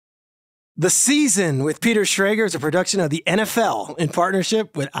The Season with Peter Schrager is a production of the NFL in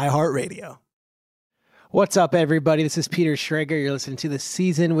partnership with iHeartRadio. What's up, everybody? This is Peter Schrager. You're listening to The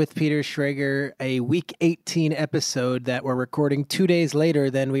Season with Peter Schrager, a Week 18 episode that we're recording 2 days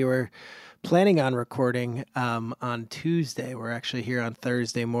later than we were planning on recording on Tuesday. We're actually here on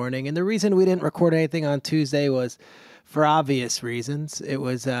Thursday morning. And the reason we didn't record anything on Tuesday was for obvious reasons. It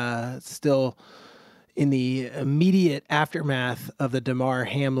was still in the immediate aftermath of the Damar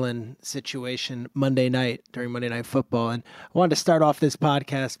Hamlin situation Monday night during Monday Night Football. And I wanted to start off this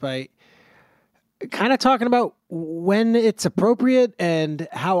podcast by kind of talking about when it's appropriate and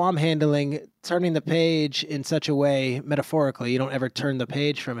how I'm handling turning the page in such a way, metaphorically, you don't ever turn the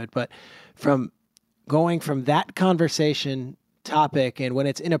page from it, but from going from that conversation topic and when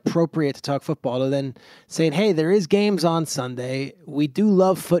it's inappropriate to talk football to then saying, hey, there is games on Sunday. We do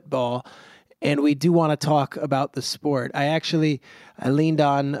love football. And we do want to talk about the sport. I leaned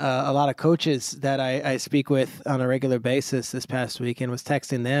on a lot of coaches that I speak with on a regular basis this past week and was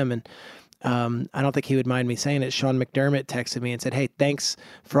texting them. And I don't think he would mind me saying it. Sean McDermott texted me and said, hey, thanks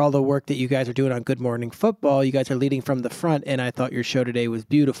for all the work that you guys are doing on Good Morning Football. You guys are leading from the front, and I thought your show today was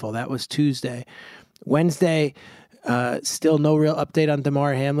beautiful. That was Tuesday. Wednesday, still no real update on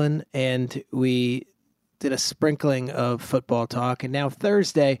Damar Hamlin, and we did a sprinkling of football talk. And now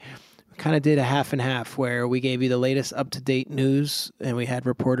Thursday, kind of did a half and half where we gave you the latest up-to-date news, and we had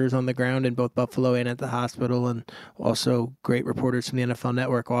reporters on the ground in both Buffalo and at the hospital, and also great reporters from the NFL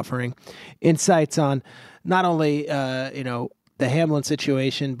Network offering insights on not only the Hamlin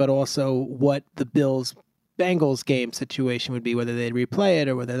situation, but also what the Bills-Bengals game situation would be, whether they'd replay it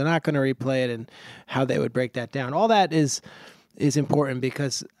or whether they're not going to replay it, and how they would break that down. All that is important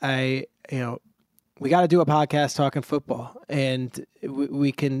because we got to do a podcast talking football, and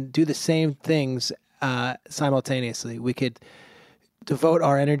we can do the same things simultaneously. We could devote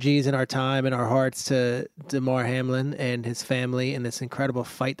our energies and our time and our hearts to Damar Hamlin and his family and this incredible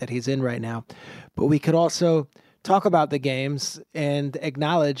fight that he's in right now. But we could also talk about the games and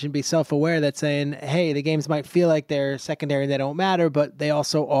acknowledge and be self-aware that saying, hey, the games might feel like they're secondary and they don't matter, but they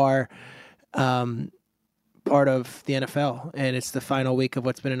also are part of the NFL, and it's the final week of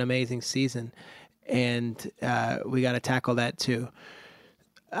what's been an amazing season. And we got to tackle that too.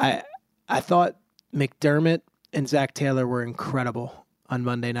 I thought McDermott and Zach Taylor were incredible on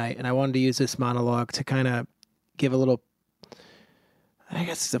Monday night, and I wanted to use this monologue to kind of give a little, I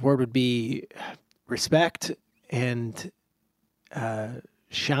guess the word would be respect and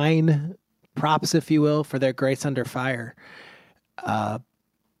shine, props, if you will, for their grace under fire. The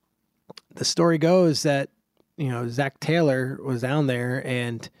story goes that, Zach Taylor was down there,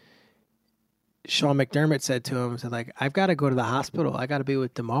 and Sean McDermott said to him, I've got to go to the hospital. I got to be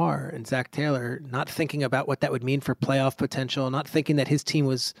with Damar. And Zach Taylor, not thinking about what that would mean for playoff potential, not thinking that his team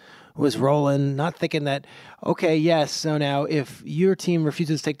was rolling, not thinking that, okay, yes, so now if your team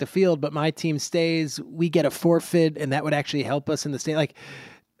refuses to take the field, but my team stays, we get a forfeit, and that would actually help us in the state. Like,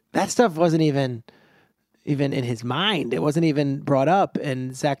 that stuff wasn't even in his mind. It wasn't even brought up.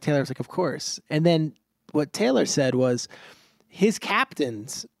 And Zach Taylor was like, of course. And then what Taylor said was his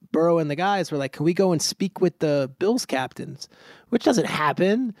captains, Burrow and the guys, were like, can we go and speak with the Bills captains? Which doesn't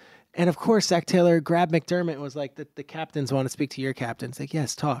happen. And of course, Zach Taylor grabbed McDermott and was like, the captains want to speak to your captains. Like,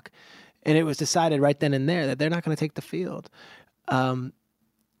 yes, talk. And it was decided right then and there that they're not going to take the field.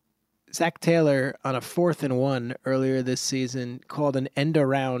 Zach Taylor on a 4th and 1 earlier this season called an end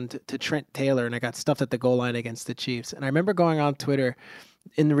around to Trent Taylor, and I got stuffed at the goal line against the Chiefs. And I remember going on Twitter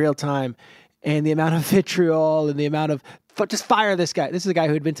in real time, and the amount of vitriol and the amount of just fire this guy. This is a guy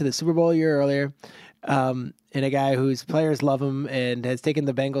who had been to the Super Bowl a year earlier, and a guy whose players love him and has taken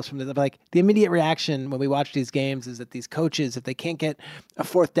the Bengals from the immediate reaction when we watch these games is that these coaches, if they can't get a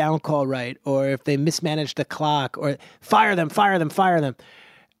 4th down call right, or if they mismanage the clock, or fire them.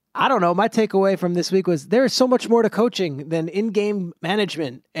 I don't know. My takeaway from this week was there is so much more to coaching than in-game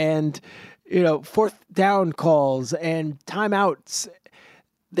management and 4th down calls and timeouts.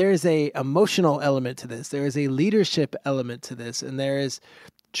 There is a emotional element to this. There is a leadership element to this. And there is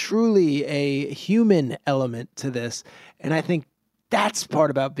truly a human element to this. And I think that's part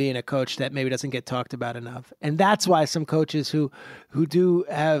about being a coach that maybe doesn't get talked about enough. And that's why some coaches who do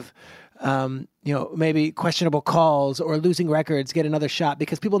have, maybe questionable calls or losing records get another shot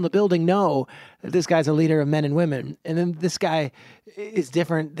because people in the building know that this guy's a leader of men and women. And then this guy is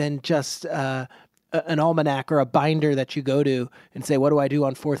different than just, an almanac or a binder that you go to and say, what do I do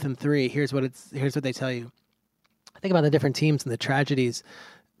on 4th and 3? Here's what they tell you. Think about the different teams and the tragedies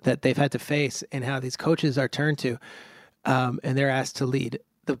that they've had to face and how these coaches are turned to, and they're asked to lead.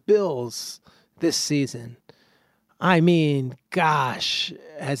 The Bills this season, I mean, gosh,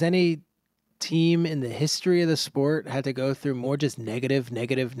 has any team in the history of the sport had to go through more just negative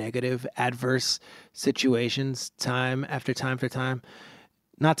adverse situations time after time after time,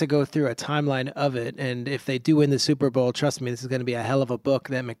 not to go through a timeline of it. And if they do win the Super Bowl, trust me, this is going to be a hell of a book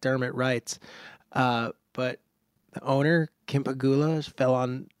that McDermott writes. But the owner, Kim Pagula, fell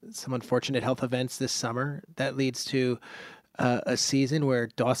on some unfortunate health events this summer. That leads to a season where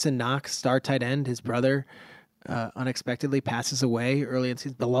Dawson Knox, star tight end, his brother, unexpectedly passes away early in the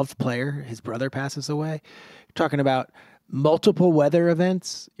season. Beloved player, his brother passes away. You're talking about multiple weather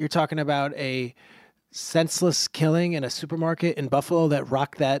events. You're talking about a senseless killing in a supermarket in Buffalo that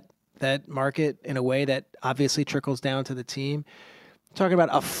rocked that market in a way that obviously trickles down to the team. Talking about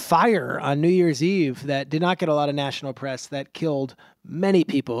a fire on New Year's Eve that did not get a lot of national press that killed many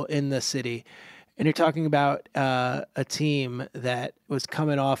people in the city. And you're talking about a team that was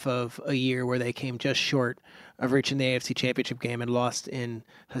coming off of a year where they came just short of reaching the AFC Championship game and lost in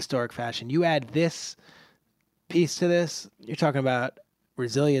historic fashion. You add this piece to this, you're talking about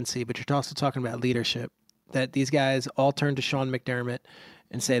resiliency, but you're also talking about leadership, that these guys all turn to Sean McDermott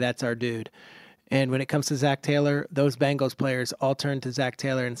and say, that's our dude. And when it comes to Zach Taylor, those Bengals players all turn to Zach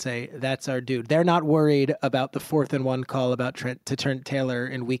Taylor and say, that's our dude. They're not worried about the 4th and 1 call about to Trent Taylor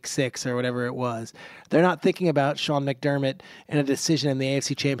in week 6 or whatever it was. They're not thinking about Sean McDermott and a decision in the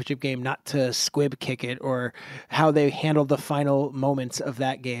AFC Championship game not to squib kick it or how they handled the final moments of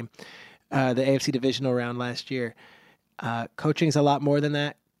that game, the AFC divisional round last year. Coaching is a lot more than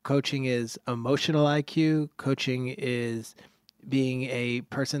that. Coaching is emotional IQ. Coaching is being a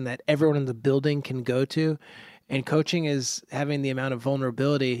person that everyone in the building can go to. And coaching is having the amount of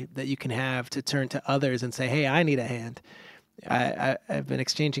vulnerability that you can have to turn to others and say, hey, I need a hand. I've been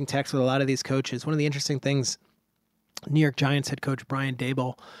exchanging texts with a lot of these coaches. One of the interesting things, New York Giants head coach Brian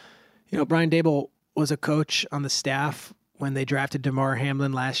Daboll, Brian Daboll was a coach on the staff when they drafted Damar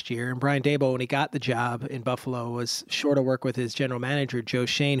Hamlin last year. And Brian Daboll, when he got the job in Buffalo, was sure to work with his general manager, Joe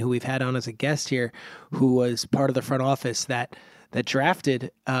Shane, who we've had on as a guest here, who was part of the front office that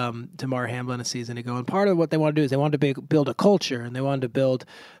drafted Damar Hamlin a season ago. And part of what they wanted to do is they wanted to build a culture, and they wanted to build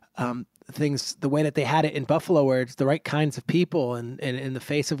things the way that they had it in Buffalo, where it's the right kinds of people, and in the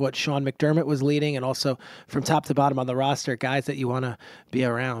face of what Sean McDermott was leading, and also from top to bottom on the roster, guys that you want to be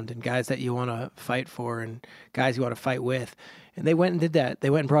around and guys that you want to fight for and guys you want to fight with. And they went and did that. They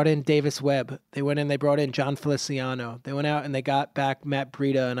went and brought in Davis Webb. They went and they brought in John Feliciano. They went out and they got back Matt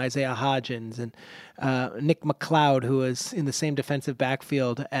Breida and Isaiah Hodgins and Nick McLeod, who was in the same defensive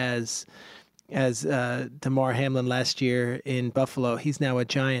backfield as Damar Hamlin last year in Buffalo. He's now a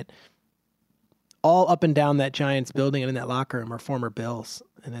Giant. All up and down that Giants building and in that locker room are former Bills.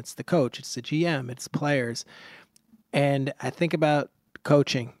 And it's the coach, it's the GM, it's players. And I think about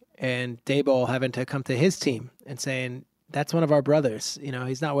coaching and Daboll having to come to his team and saying, that's one of our brothers.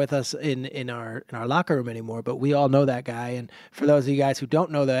 He's not with us in our locker room anymore, but we all know that guy. And for those of you guys who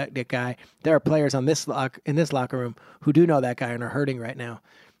don't know that guy, there are players in this locker room who do know that guy and are hurting right now.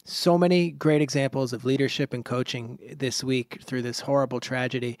 So many great examples of leadership and coaching this week through this horrible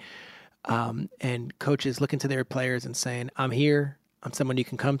tragedy. And coaches looking to their players and saying, I'm here, I'm someone you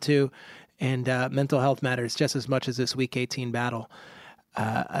can come to, and mental health matters just as much as this Week 18 battle.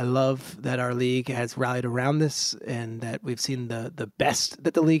 I love that our league has rallied around this and that we've seen the best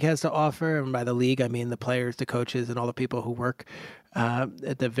that the league has to offer. And by the league, I mean the players, the coaches, and all the people who work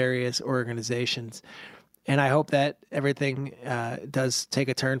at the various organizations. And I hope that everything does take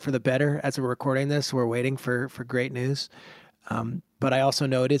a turn for the better. As we're recording this, we're waiting for great news. But I also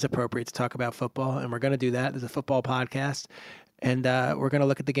know it is appropriate to talk about football, and we're going to do that. There's a football podcast, and we're going to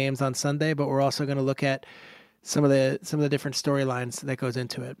look at the games on Sunday, but we're also going to look at some of the different storylines that goes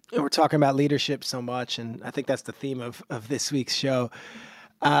into it. And we're talking about leadership so much, and I think that's the theme of this week's show.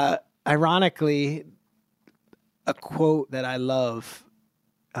 Ironically, a quote that I love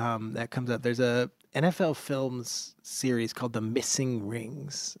that comes up. There's a NFL Films series called The Missing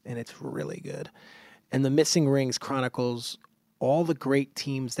Rings, and it's really good. And The Missing Rings chronicles all the great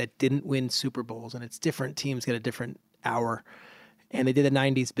teams that didn't win Super Bowls, and it's different teams get a different hour. And they did the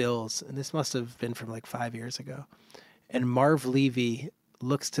 90s Bills, and this must have been from like 5 years ago. And Marv Levy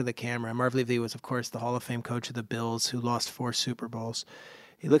looks to the camera. Marv Levy was, of course, the Hall of Fame coach of the Bills who lost 4 Super Bowls.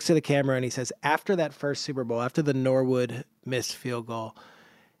 He looks to the camera and he says, after that first Super Bowl, after the Norwood missed field goal,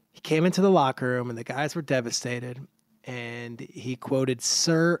 he came into the locker room and the guys were devastated. And he quoted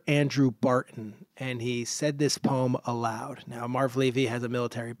Sir Andrew Barton, and he said this poem aloud. Now, Marv Levy has a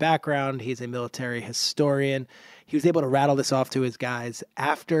military background. He's a military historian. He was able to rattle this off to his guys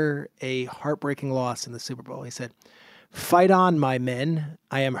after a heartbreaking loss in the Super Bowl. He said, "Fight on, my men.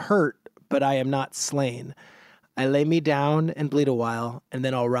 I am hurt, but I am not slain. I lay me down and bleed a while, and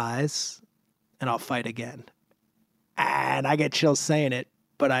then I'll rise. and I'll fight again. And I get chills saying it,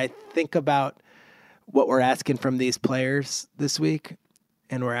 but I think about what we're asking from these players this week,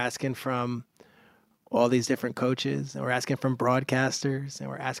 and we're asking from all these different coaches, and we're asking from broadcasters, and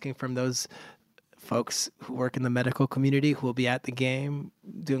we're asking from those folks who work in the medical community who will be at the game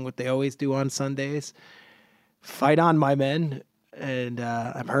doing what they always do on Sundays. Fight on, my men. And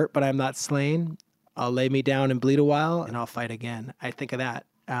I'm hurt, but I'm not slain. I'll lay me down and bleed a while, and I'll fight again. I think of that.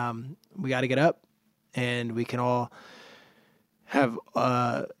 We got to get up, and we can all have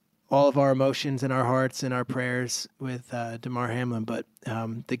all of our emotions in our hearts and our prayers with Damar Hamlin. But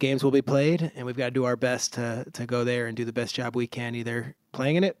the games will be played, and we've got to do our best to go there and do the best job we can, either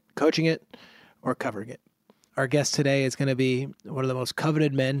playing in it, coaching it, or covering it. Our guest today is going to be one of the most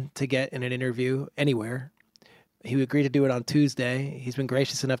coveted men to get in an interview anywhere. He agreed to do it on Tuesday. He's been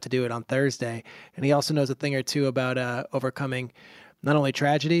gracious enough to do it on Thursday. And he also knows a thing or two about overcoming not only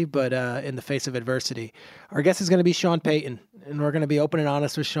tragedy, but in the face of adversity. Our guest is going to be Sean Payton, and we're going to be open and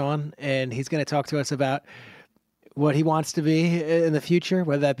honest with Sean, and he's going to talk to us about what he wants to be in the future,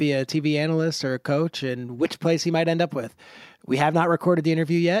 whether that be a TV analyst or a coach, and which place he might end up with. We have not recorded the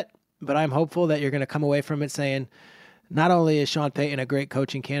interview yet, but I'm hopeful that you're going to come away from it saying, not only is Sean Payton a great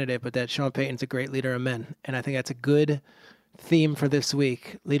coaching candidate, but that Sean Payton's a great leader of men. And I think that's a good theme for this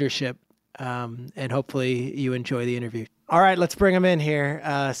week, leadership. And hopefully you enjoy the interview. All right, let's bring him in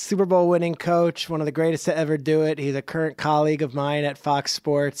here. Super Bowl winning coach, one of the greatest to ever do it. He's a current colleague of mine at Fox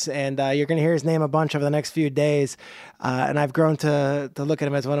Sports, and you're going to hear his name a bunch over the next few days. And I've grown to look at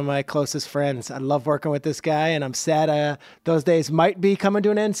him as one of my closest friends. I love working with this guy, and I'm sad those days might be coming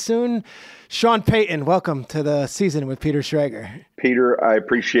to an end soon. Sean Payton, welcome to the season with Peter Schrager. Peter, I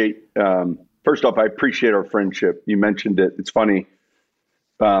appreciate, first off, I appreciate our friendship. You mentioned it. It's funny.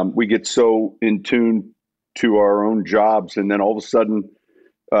 We get so in tune to our own jobs, and then all of a sudden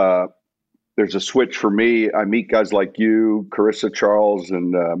there's a switch for me. I meet guys like you, Carissa Charles,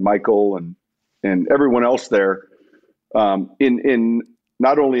 and Michael, and everyone else there in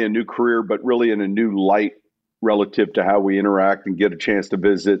not only a new career, but really in a new light relative to how we interact and get a chance to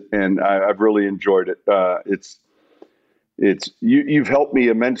visit. And I've really enjoyed it. You've helped me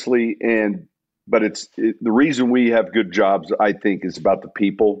immensely, but the reason we have good jobs, I think, is about the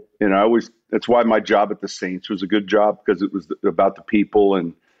people. And that's why my job at the Saints was a good job, because it was about the people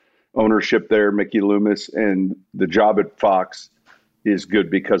and ownership there, Mickey Loomis, and the job at Fox is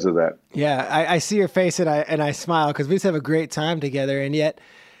good because of that. Yeah, I see your face and I smile because we just have a great time together. And yet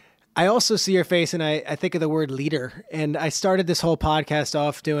I also see your face and I think of the word leader. And I started this whole podcast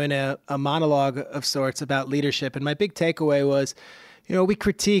off doing a monologue of sorts about leadership. And my big takeaway was, we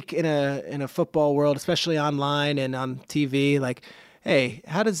critique in a football world, especially online and on TV, like, hey,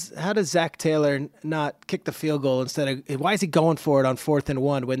 how does Zach Taylor not kick the field goal why is he going for it on 4th and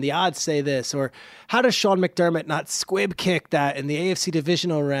 1 when the odds say this? Or how does Sean McDermott not squib kick that in the AFC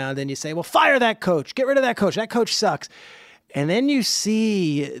divisional round? And you say, well, fire that coach, get rid of that coach. That coach sucks. And then you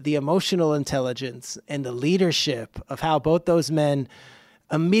see the emotional intelligence and the leadership of how both those men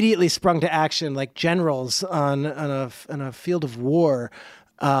immediately sprung to action like generals on a field of war,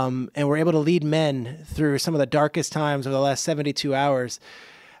 and were able to lead men through some of the darkest times of the last 72 hours.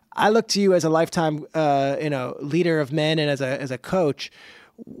 I look to you as a lifetime, leader of men and as a coach.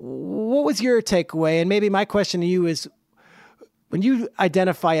 What was your takeaway? And maybe my question to you is, when you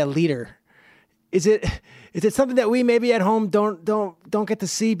identify a leader, is it something that we maybe at home don't get to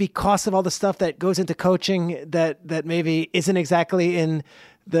see because of all the stuff that goes into coaching that maybe isn't exactly in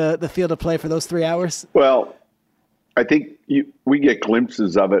the field of play for those 3 hours? Well, I think we get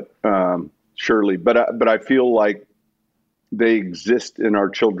glimpses of it, surely, but I feel like they exist in our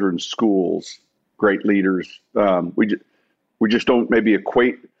children's schools. Great leaders. We just don't maybe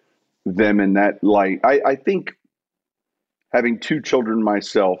equate them in that light. I think, having 2 children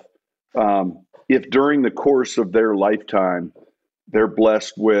myself, if during the course of their lifetime they're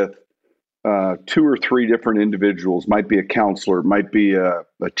blessed with 2 or 3 different individuals, might be a counselor, might be a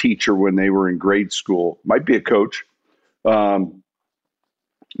teacher when they were in grade school, might be a coach,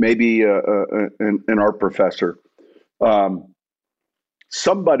 maybe an art professor,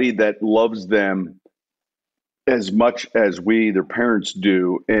 somebody that loves them as much as their parents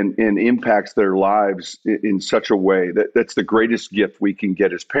do, and impacts their lives in such a way that's the greatest gift we can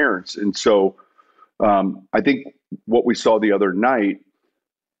get as parents. And so I think what we saw the other night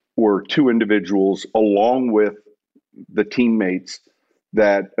were 2 individuals along with the teammates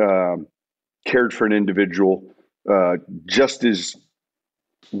that cared for an individual just as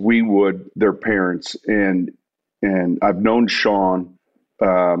we would their parents. And I've known Sean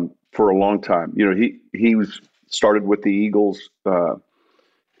for a long time. He started with the Eagles.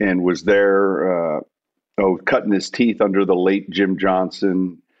 and was there, cutting his teeth under the late Jim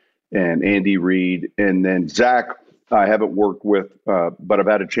Johnson and Andy Reid. And then Zach, I haven't worked with, but I've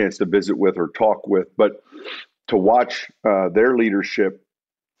had a chance to visit with or talk with. But to watch their leadership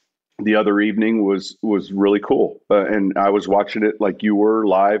the other evening was really cool. And I was watching it like you were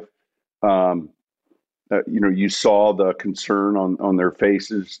live. You saw the concern on their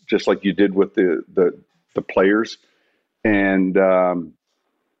faces, just like you did with the players. And,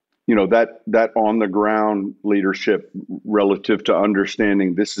 that on the ground leadership relative to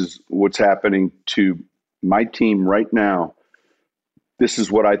understanding this is what's happening to my team right now. This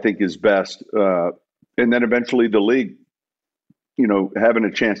is what I think is best. And then eventually the league, having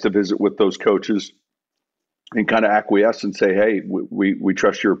a chance to visit with those coaches and kind of acquiesce and say, hey, we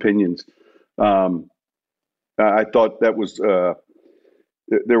trust your opinions. I thought that was,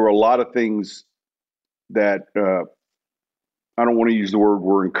 there were a lot of things that, I don't want to use the word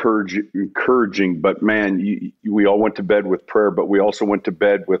we're encouraging, but man, we all went to bed with prayer, but we also went to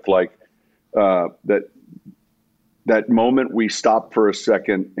bed with that moment we stopped for a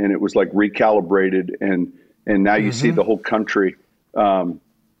second and it was like recalibrated. And now you see the whole country.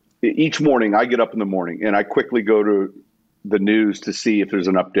 Each morning I get up in the morning and I quickly go to the news to see if there's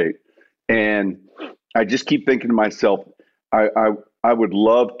an update. And I just keep thinking to myself, I would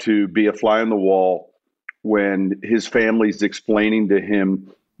love to be a fly on the wall when his family's explaining to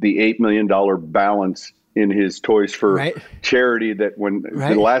him the $8 million balance in his Toys for Charity, that when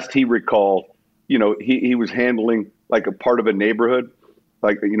the last he recalled, he was handling like a part of a neighborhood.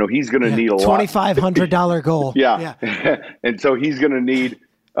 Like, he's going to need a lot. $2,500 goal. Yeah. And so he's going to need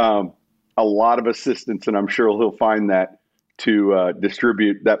a lot of assistance, and I'm sure he'll find that to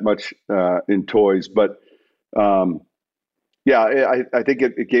distribute that much in toys. But I think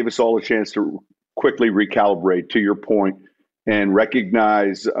it gave us all a chance to quickly recalibrate, to your point, and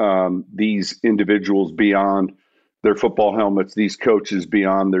recognize these individuals beyond their football helmets, these coaches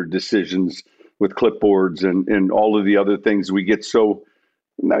beyond their decisions with clipboards and all of the other things. We get so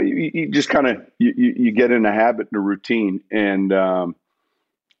now you just kind of you get in a habit and a routine. And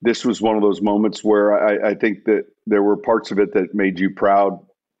this was one of those moments where I think that there were parts of it that made you proud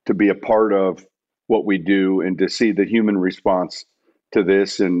to be a part of what we do and to see the human response to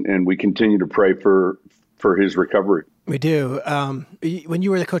this, and we continue to pray for his recovery. We do. When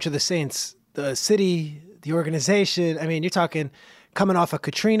you were the coach of the Saints, the city, the organization, I mean, you're talking coming off of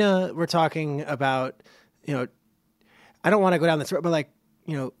Katrina, we're talking about, I don't want to go down this road, but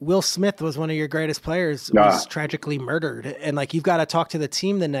Will Smith was one of your greatest players, was tragically murdered. And you've got to talk to the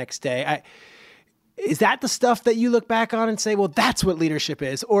team the next day. Is that the stuff that you look back on and say, well, that's what leadership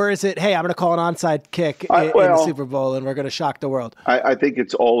is? Or is it, hey, I'm going to call an onside kick in the Super Bowl and we're going to shock the world? I think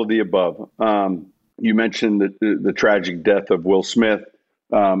it's all of the above. You mentioned the tragic death of Will Smith.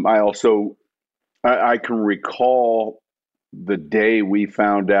 I can recall the day we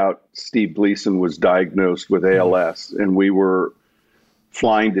found out Steve Gleason was diagnosed with ALS, and we were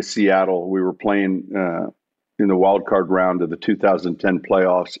flying to Seattle. We were playing in the wild card round of the 2010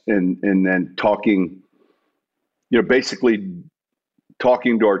 playoffs, and then talking, basically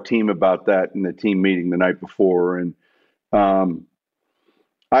talking to our team about that in the team meeting the night before. And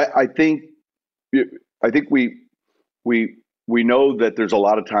I think we know that there's a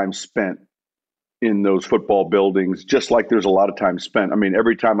lot of time spent in those football buildings, just like there's a lot of time spent. I mean,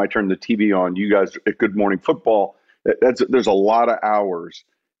 every time I turn the TV on, you guys at Good Morning Football, there's a lot of hours.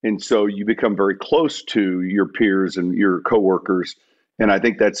 And so you become very close to your peers and your coworkers. And I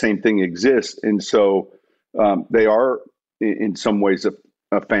think that same thing exists. And so they are in some ways a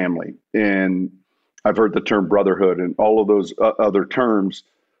family. And I've heard the term brotherhood and all of those other terms.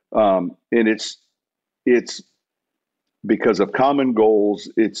 And it's because of common goals.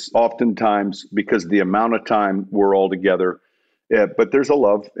 It's oftentimes because of the amount of time we're all together. But there's a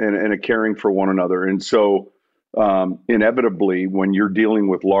love and a caring for one another. And so inevitably, when you're dealing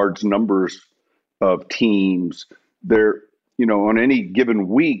with large numbers of teams, on any given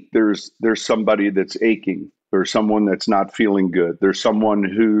week, there's somebody that's aching. There's someone that's not feeling good. There's someone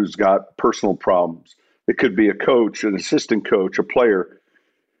who's got personal problems. It could be a coach, an assistant coach, a player.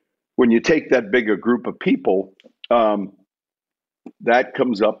 When you take that big a group of people, that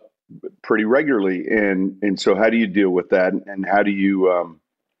comes up pretty regularly. And so how do you deal with that? And how do you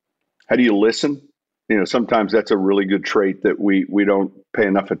listen? Sometimes that's a really good trait that we don't pay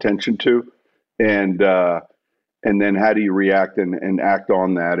enough attention to. And then how do you react and act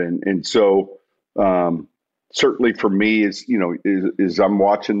on that? And so certainly for me is I'm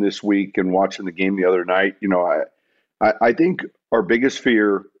watching this week and watching the game the other night, I think our biggest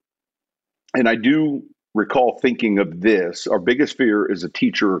fear, and I do recall thinking of this. Our biggest fear as a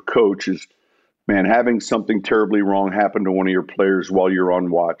teacher or coach is, man, having something terribly wrong happen to one of your players while you're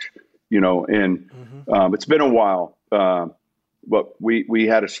on watch, and it's been a while. But we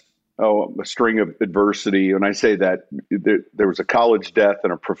had a string of adversity. And I say that there was a college death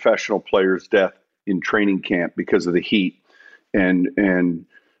and a professional player's death in training camp because of the heat. And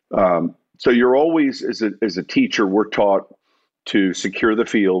so you're always, as a teacher, we're taught to secure the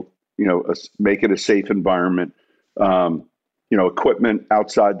field, make it a safe environment, equipment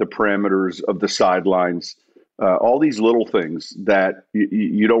outside the parameters of the sidelines, all these little things that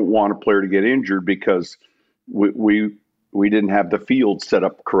you don't want a player to get injured because we didn't have the field set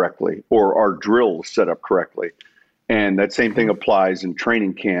up correctly or our drills set up correctly. And that same thing applies in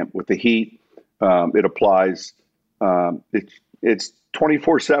training camp with the heat. It applies, it's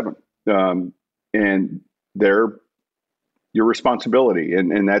 24/7. And they're your responsibility.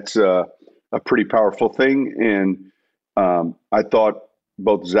 And that's a pretty powerful thing. And I thought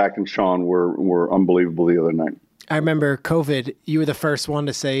both Zach and Sean were unbelievable the other night. I remember COVID, you were the first one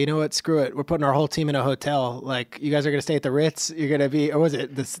to say, you know what, screw it. We're putting our whole team in a hotel. Like, you guys are going to stay at the Ritz. You're going to be, or was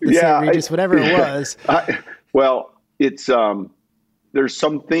it the St. Regis, whatever it was. It's, there's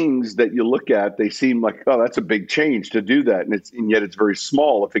some things that you look at, they seem like, oh, that's a big change to do that. And yet it's very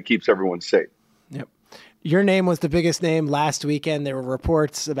small if it keeps everyone safe. Yep. Your name was the biggest name last weekend. There were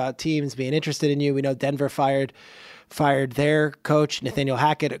reports about teams being interested in you. We know Denver fired their coach, Nathaniel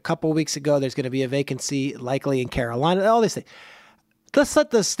Hackett, a couple weeks ago. There's going to be a vacancy likely in Carolina, all these things. Let's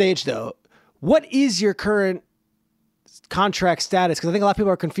set the stage, though. What is your current contract status? Because I think a lot of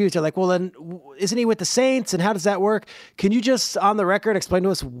people are confused. They're like, well, then isn't he with the Saints? And how does that work? Can you just, on the record, explain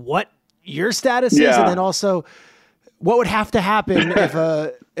to us what your status is? And then also what would have to happen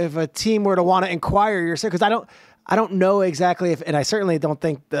if a team were to want to inquire your status? Because I don't know exactly and I certainly don't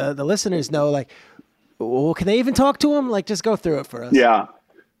think the listeners know, like, well, can they even talk to him? Like, just go through it for us. Yeah.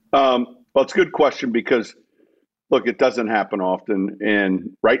 Well, it's a good question because, look, it doesn't happen often.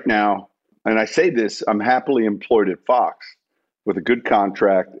 And right now, and I say this, I'm happily employed at Fox with a good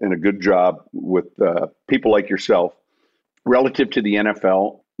contract and a good job with people like yourself. Relative to the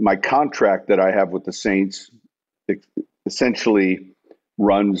NFL, my contract that I have with the Saints essentially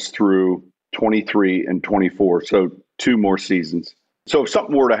runs through 23 and 24, so 2 more seasons. So if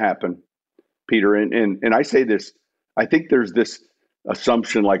something were to happen, Peter, and I say this, I think there's this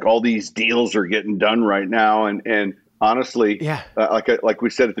assumption like all these deals are getting done right now, and honestly, like we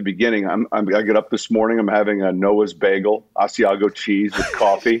said at the beginning, I get up this morning, I'm having a Noah's bagel, Asiago cheese with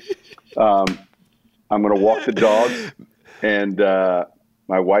coffee. I'm going to walk the dogs, and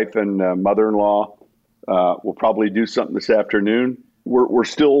my wife and mother-in-law will probably do something this afternoon. We're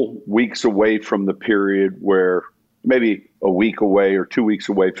still weeks away from the period where, maybe a week away or 2 weeks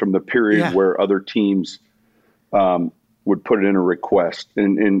away from the period where other teams would put in a request.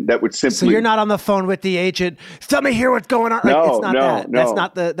 And that would simply... So you're not on the phone with the agent. Tell me here what's going on. No, it's not that.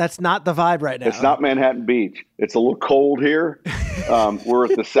 No. That's not the vibe right now. It's not Manhattan Beach. It's a little cold here. We're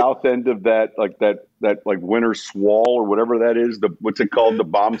at the south end of that winter squall or whatever that is. What's it called? The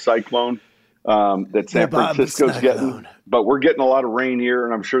bomb cyclone that San Francisco's getting. But we're getting a lot of rain here,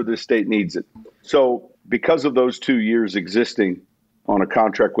 and I'm sure this state needs it. So because of those 2 years existing on a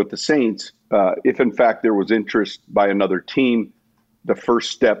contract with the Saints, if in fact there was interest by another team, the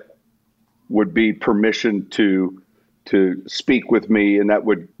first step would be permission to speak with me, and that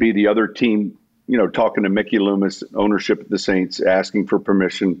would be the other team, talking to Mickey Loomis, ownership of the Saints, asking for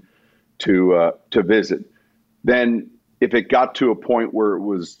permission to visit. Then, if it got to a point where it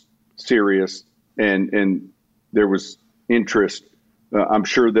was serious and there was interest, I'm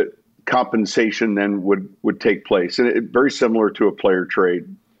sure that compensation then would take place, and very similar to a player trade.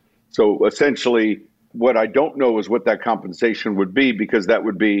 So essentially, what I don't know is what that compensation would be, because that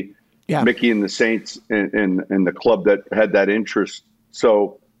would be Mickey and the Saints and the club that had that interest.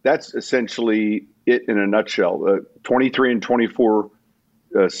 So that's essentially it in a nutshell. 23 and 24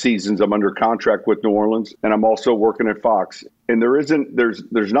 seasons I'm under contract with New Orleans, and I'm also working at Fox. And there's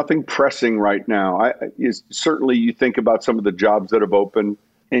nothing pressing right now. Certainly you think about some of the jobs that have opened,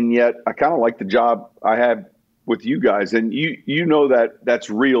 and yet I kind of like the job I have with you guys, and you know that's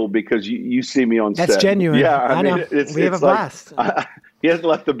real because you see me on set. That's genuine. Yeah, I know. We have a blast. He hasn't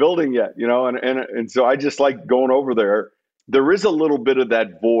left the building yet, and so I just like going over there. There is a little bit of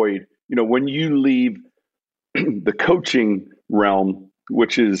that void, when you leave the coaching realm,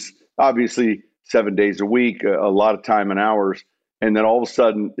 which is obviously 7 days a week, a lot of time and hours, and then all of a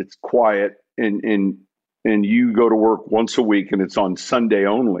sudden it's quiet, and you go to work once a week, and it's on Sunday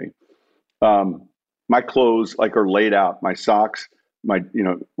only. My clothes are laid out, my socks,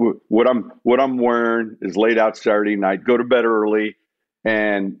 what I'm wearing is laid out Saturday night, go to bed early.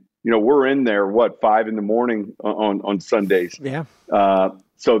 And, we're in there, 5 a.m. on Sundays. Yeah.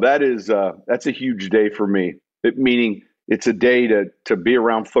 So that's a huge day for me. Meaning it's a day to be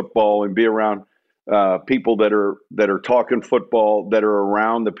around football and be around people that are talking football, that are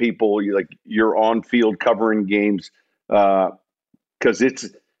around the people you're on field covering games. Because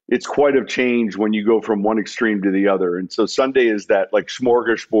it's quite a change when you go from one extreme to the other. And so Sunday is that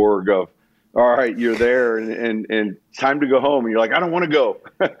smorgasbord of, all right, you're there and it's time to go home. And you're like, I don't want to go.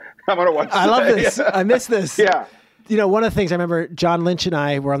 I'm going to watch. I love this. I miss this. Yeah. One of the things I remember, John Lynch and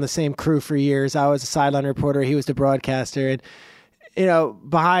I were on the same crew for years. I was a sideline reporter. He was the broadcaster. And,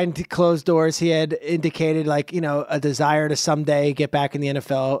 behind closed doors, he had indicated a desire to someday get back in the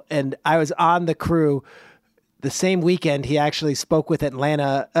NFL. And I was on the crew the same weekend. He actually spoke with San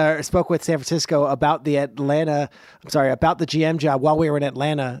Francisco about the GM job while we were in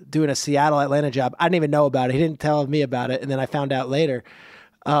Atlanta doing a Seattle-Atlanta job. I didn't even know about it. He didn't tell me about it. And then I found out later.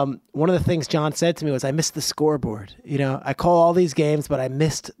 One of the things John said to me was, I missed the scoreboard. I call all these games, but I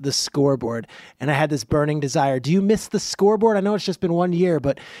missed the scoreboard. And I had this burning desire. Do you miss the scoreboard? I know it's just been 1 year,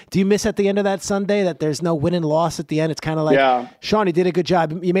 but do you miss at the end of that Sunday that there's no win and loss at the end? It's kind of like, Sean, you did a good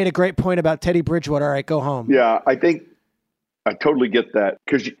job. You made a great point about Teddy Bridgewater. All right, go home. Yeah, I think I totally get that,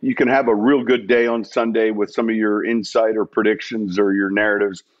 because you can have a real good day on Sunday with some of your insight or predictions or your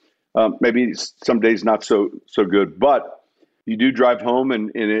narratives. Maybe some days not so good, but you do drive home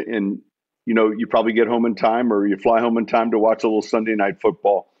and you probably get home in time, or you fly home in time to watch a little Sunday night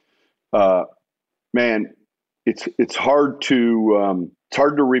football. Man, it's hard to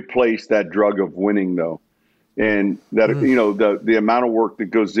replace that drug of winning, though. And that, the amount of work that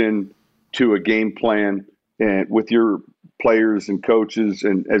goes into a game plan and with your players and coaches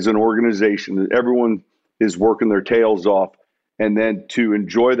and as an organization, everyone is working their tails off, and then to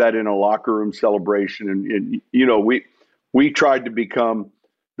enjoy that in a locker room celebration. And we tried to become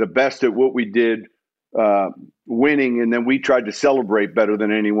the best at what we did, winning, and then we tried to celebrate better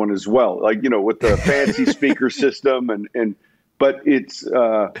than anyone as well. With the fancy speaker system, but it's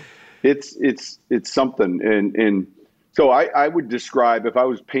something. And so I would describe, if I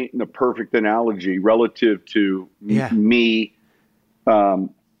was painting a perfect analogy relative to me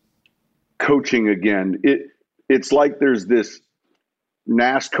coaching again, it's like there's this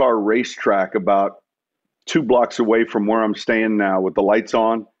NASCAR racetrack about 2 blocks away from where I'm staying now with the lights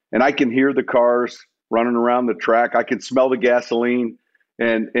on, and I can hear the cars running around the track. I can smell the gasoline,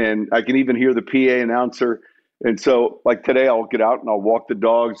 and I can even hear the PA announcer. And so today I'll get out and I'll walk the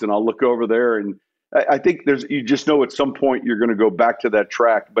dogs and I'll look over there, and I think you just know at some point you're going to go back to that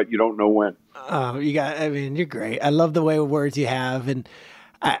track, but you don't know when. Oh, you're great. I love the way words you have. And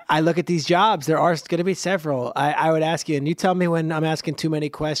I look at these jobs. There are going to be several. I would ask you, and you tell me when I'm asking too many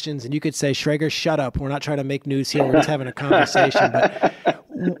questions, and you could say, Schrager, shut up. We're not trying to make news here. We're just having a conversation. But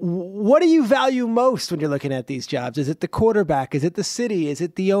what do you value most when you're looking at these jobs? Is it the quarterback? Is it the city? Is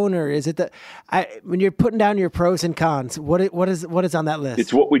it the owner? Is it when you're putting down your pros and cons, what is on that list?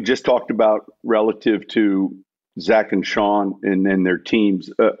 It's what we just talked about relative to Zach and Sean and their teams.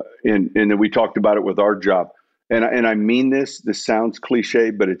 And then we talked about it with our job. And I mean this sounds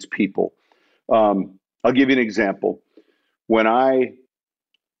cliche, but it's people. I'll give you an example. When I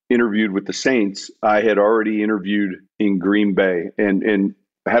interviewed with the Saints, I had already interviewed in Green Bay and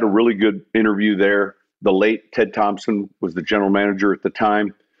had a really good interview there. The late Ted Thompson was the general manager at the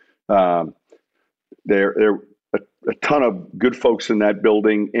time. There a ton of good folks in that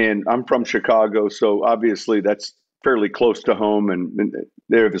building, and I'm from Chicago, so obviously that's fairly close to home, and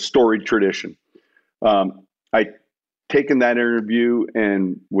they have a storied tradition. I'd taken that interview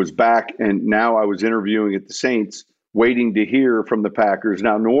and was back, and now I was interviewing at the Saints, waiting to hear from the Packers.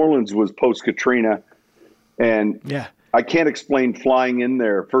 Now, New Orleans was post-Katrina, and I can't explain flying in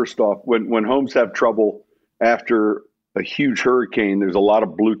there. First off, when homes have trouble after a huge hurricane, there's a lot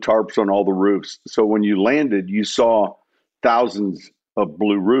of blue tarps on all the roofs. So when you landed, you saw thousands of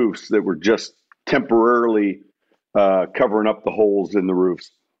blue roofs that were just temporarily covering up the holes in the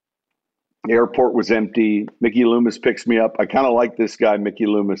roofs. The airport was empty. Mickey Loomis picks me up. I kind of like this guy, Mickey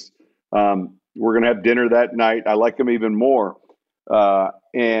Loomis. We're going to have dinner that night. I like him even more.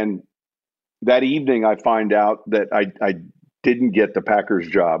 And that evening, I find out that I didn't get the Packers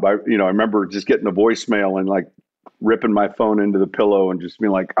job. I remember just getting the voicemail and ripping my phone into the pillow and just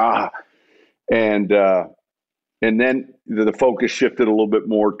being like, And then the focus shifted a little bit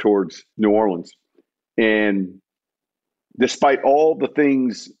more towards New Orleans. And despite all the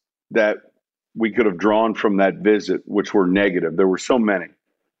things that we could have drawn from that visit, which were negative, there were so many.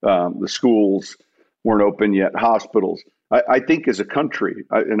 The schools weren't open yet, hospitals. I think as a country,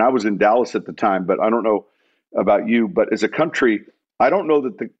 and I was in Dallas at the time, but I don't know about you, but as a country, I don't know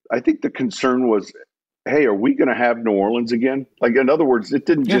that I think the concern was, hey, are we going to have New Orleans again? Like, in other words, it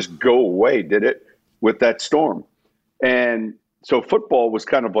didn't just go away, did it, with that storm? And so football was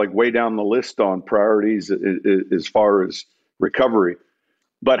kind of like way down the list on priorities as far as recovery.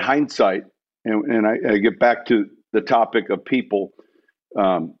 But hindsight, and I get back to the topic of people,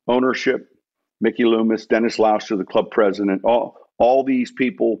 ownership, Mickey Loomis, Dennis Lauscher, the club president, all these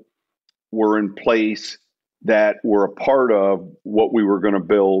people were in place that were a part of what we were going to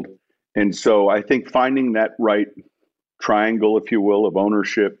build. And so I think finding that right triangle, if you will, of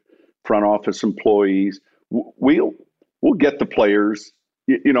ownership, front office employees, we'll get the players.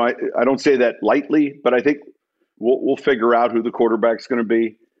 You know, I don't say that lightly, but I think we'll figure out who the quarterback's going to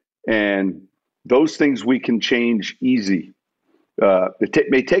be. And those things we can change easy. It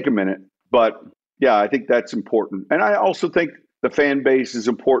may take a minute, but yeah, I think that's important. And I also think the fan base is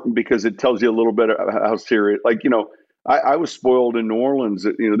important because it tells you a little bit of how serious, like, you know, I was spoiled in New Orleans.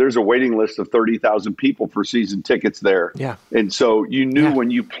 You know, there's a waiting list of 30,000 people for season tickets there. Yeah. And so you knew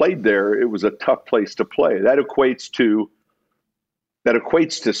when you played there, it was a tough place to play. That equates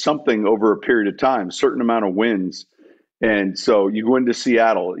to something over a period of time, a certain amount of wins. And so you go into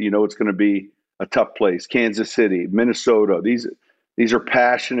Seattle, you know, it's going to be a tough place. Kansas City, Minnesota, these are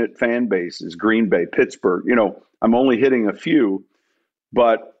passionate fan bases. Green Bay, Pittsburgh, you know, I'm only hitting a few,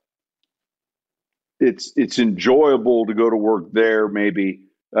 but it's enjoyable to go to work there. Maybe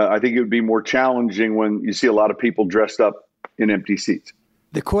I think it would be more challenging when you see a lot of people dressed up in empty seats.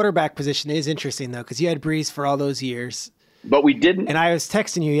 The quarterback position is interesting though, because you had Breeze for all those years. But we didn't. And I was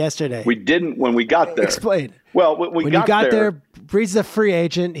texting you yesterday. We didn't when we got there. Explain. Well, when you got there, Breeze is a free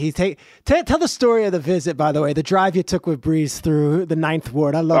agent. Tell the story of the visit, by the way, the drive you took with Breeze through the Ninth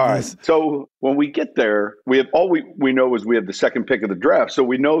Ward. I love this. So when we get there, we have we know is we have the second pick of the draft. So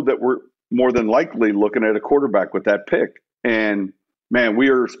we know that we're more than likely looking at a quarterback with that pick. And man, we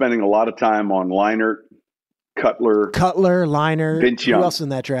are spending a lot of time on Leinart, Cutler, Leinart. Vince Young. Who else in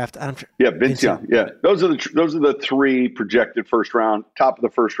that draft? Vince Young. Yeah, those are the three projected top of the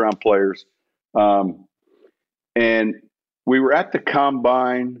first round players. And we were at the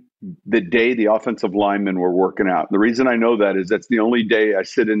combine the day the offensive linemen were working out. The reason I know that is that's the only day I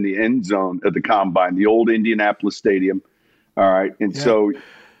sit in the end zone at the combine, the old Indianapolis Stadium. All right, and so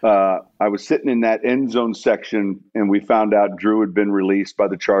I was sitting in that end zone section, and we found out Drew had been released by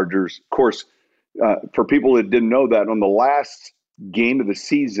the Chargers. Of course. For people that didn't know that, on the last game of the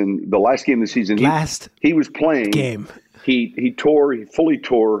season, he was playing. Game. He fully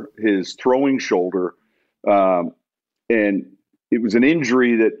tore his throwing shoulder, and it was an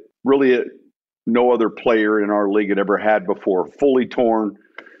injury that really no other player in our league had ever had before. Fully torn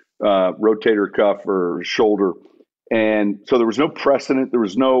rotator cuff or shoulder, and so there was no precedent. There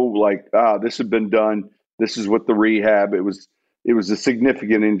was no this had been done. This is what the rehab. It was a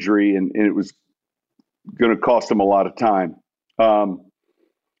significant injury, and it was going to cost him a lot of time.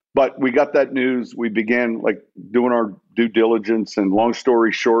 But we got that news. We began doing our due diligence, and long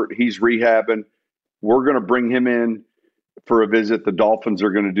story short, he's rehabbing. We're going to bring him in for a visit. The Dolphins are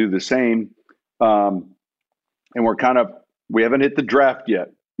going to do the same. And we haven't hit the draft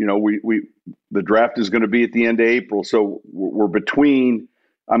yet. You know, the draft is going to be at the end of April. So we're between,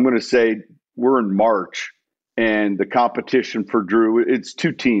 I'm going to say we're in March. And the competition for Drew, it's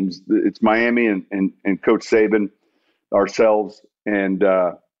two teams. It's Miami and Coach Saban, ourselves. And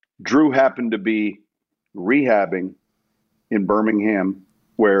Drew happened to be rehabbing in Birmingham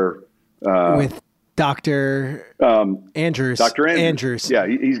where with Dr. Andrews. Dr. Andrews. Yeah,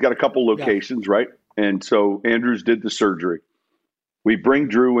 he's got a couple locations, right? And so Andrews did the surgery. We bring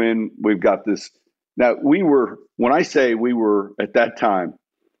Drew in. We've got this. Now, when I say we were at that time,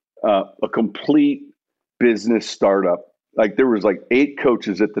 a complete business startup. There was 8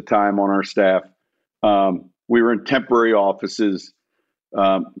 coaches at the time on our staff. We were in temporary offices.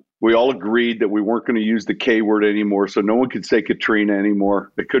 We all agreed that we weren't going to use the K word anymore, so no one could say Katrina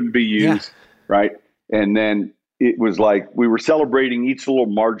anymore. It couldn't be used, right? And then it was we were celebrating each little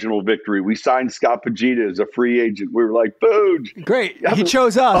marginal victory. We signed Scott Pagita as a free agent. We were like, "Booge, great! He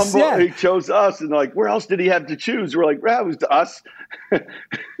chose us." He chose us, and where else did he have to choose? We're it was to us.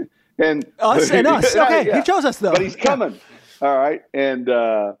 And us. Okay, he chose us though. But he's coming. All right. And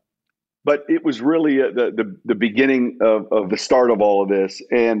but it was really the beginning of the start of all of this.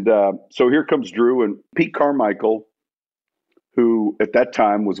 And so here comes Drew and Pete Carmichael, who at that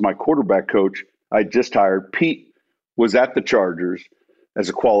time was my quarterback coach. I just hired. Pete was at the Chargers as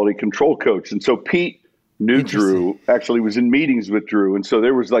a quality control coach. And so Pete knew Drew, actually was in meetings with Drew. And so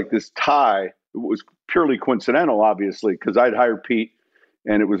there was this tie. It was purely coincidental, obviously, because I'd hired Pete,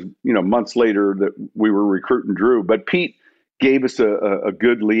 and it was, months later that we were recruiting Drew. But Pete gave us a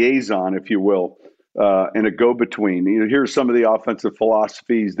good liaison, if you will, and a go-between. Here's some of the offensive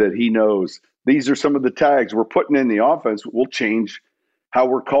philosophies that he knows. These are some of the tags we're putting in the offense. We'll change how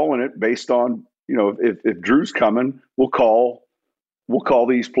we're calling it based on, if Drew's coming, we'll call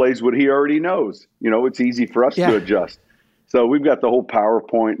these plays what he already knows. It's easy for us to adjust. So we've got the whole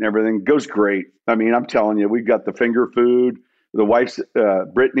PowerPoint and everything. It goes great. I mean, I'm telling you, we've got the finger food. The wife's,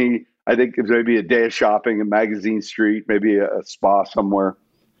 Brittany, I think it's maybe a day of shopping at Magazine Street, maybe a spa somewhere.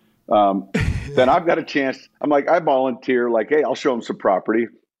 Then I've got a chance. I'm like, I volunteer, like, hey, I'll show them some property.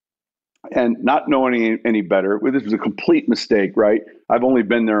 And not knowing any better, this was a complete mistake, right? I've only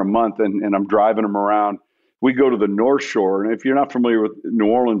been there a month, and I'm driving them around. We go to the North Shore, and if you're not familiar with New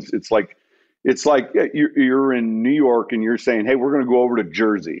Orleans, it's like you're in New York and you're saying, hey, we're going to go over to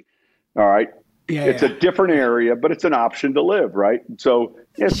Jersey. All right. It's a different area, but it's an option to live, right? So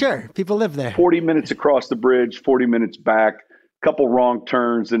sure, people live there. 40 minutes across the bridge, 40 minutes back, a couple wrong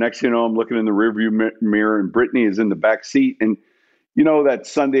turns. The next thing you know, I'm looking in the rearview mirror, and Brittany is in the back seat. And that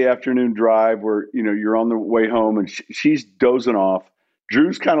Sunday afternoon drive where, you're on the way home and she's dozing off.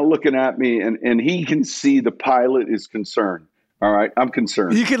 Drew's kind of looking at me, and he can see the pilot is concerned. All right, I'm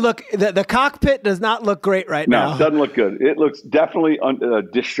concerned. You can look. The cockpit does not look great now. No, it doesn't look good. It looks definitely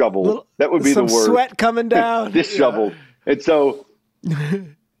disheveled. That would be the word. Some sweat coming down. Disheveled. Yeah. And so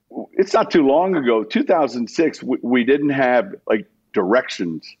it's not too long ago, 2006. We didn't have like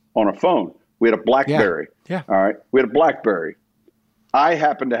directions on a phone. We had a BlackBerry. Yeah. All right, we had a BlackBerry. I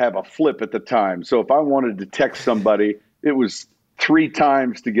happened to have a flip at the time, so if I wanted to text somebody, it was 3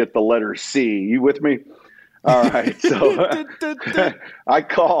 times to get the letter C. You with me? All right, so I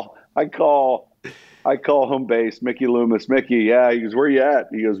call home base, Mickey Loomis. Mickey, yeah, he goes, where you at?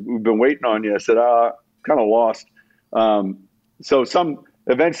 He goes, we've been waiting on you. I said, kind of lost. So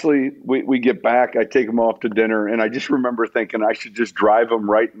eventually we get back. I take him off to dinner, and I just remember thinking I should just drive him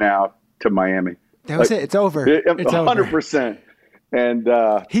right now to Miami. That was it. It's over. It's 100%. And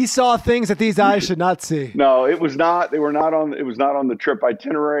he saw things that these eyes should not see. No, it was not. It was not on the trip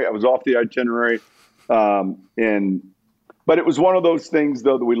itinerary. I was off the itinerary. But it was one of those things,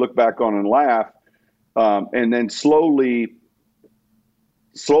 though, that we look back on and laugh. And then slowly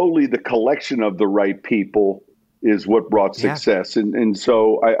the collection of the right people is what brought success. Yeah. And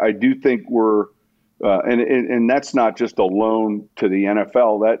so I do think we're, and that's not just alone to the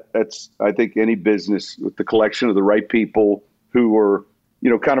NFL. That's, I think, any business with the collection of the right people who are,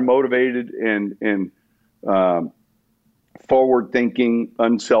 kind of motivated and forward thinking,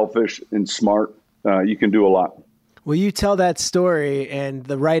 unselfish, and smart. You can do a lot. Well, you tell that story, and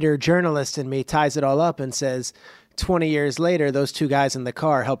the writer journalist in me ties it all up and says 20 years later, those 2 guys in the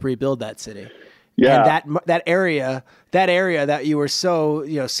car helped rebuild that city. Yeah. And that area that you were so,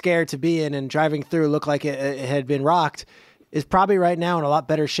 scared to be in and driving through looked like it had been rocked is probably right now in a lot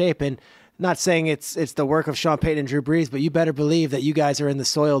better shape. And not saying it's the work of Sean Payton and Drew Brees, but you better believe that you guys are in the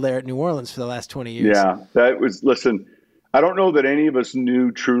soil there at New Orleans for the last 20 years. Yeah, listen, I don't know that any of us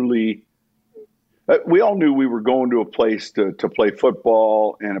knew truly. We all knew we were going to a place to play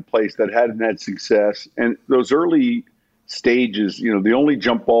football and a place that hadn't had success. And those early stages, the only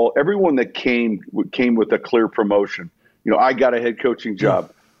jump ball, everyone that came with a clear promotion. I got a head coaching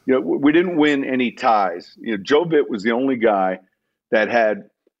job. We didn't win any ties. Joe Vitt was the only guy that had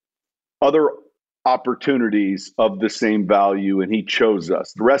other opportunities of the same value, and he chose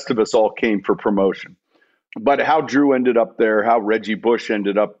us. The rest of us all came for promotion. But how Drew ended up there, how Reggie Bush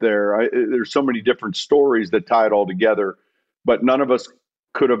ended up there, there's so many different stories that tie it all together. But none of us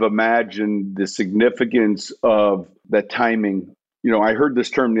could have imagined the significance of that timing. I heard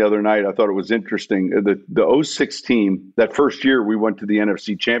this term the other night. I thought it was interesting. The 06 team, that first year we went to the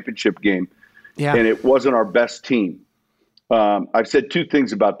NFC Championship game, and it wasn't our best team. I've said 2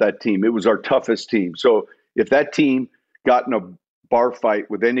 things about that team. It was our toughest team. So if that team got in a bar fight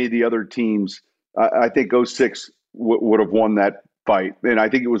with any of the other teams, I think 06 would have won that fight. And I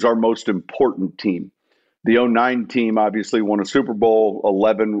think it was our most important team. The 09 team obviously won a Super Bowl.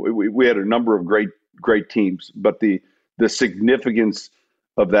 11, we had a number of great teams. But the significance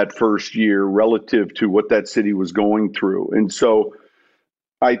of that first year relative to what that city was going through. And so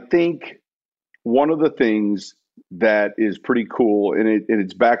I think one of the things that is pretty cool, and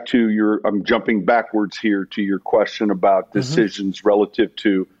it's back to I'm jumping backwards here to your question about decisions relative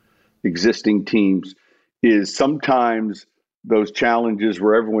to existing teams, is sometimes those challenges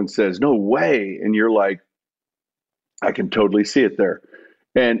where everyone says, no way. And you're like, I can totally see it there.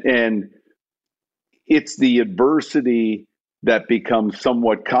 And it's the adversity that becomes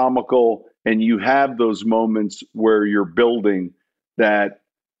somewhat comical and you have those moments where you're building that.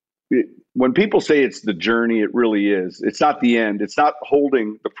 When people say it's the journey, it really is. It's not the end. It's not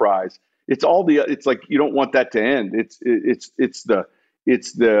holding the prize. It's like you don't want that to end.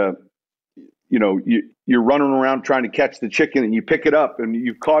 You're running around trying to catch the chicken and you pick it up and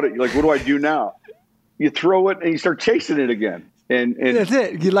you've caught it. You're like, what do I do now? You throw it and you start chasing it again. And that's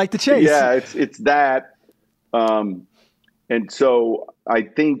it. You like the chase. Yeah, it's that. And so I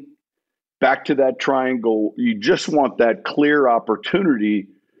think back to that triangle, you just want that clear opportunity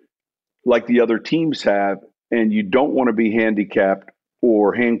like the other teams have, and you don't want to be handicapped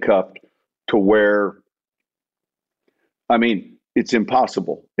or handcuffed to where, it's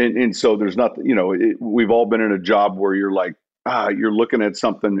impossible. And so there's nothing, we've all been in a job where you're like, you're looking at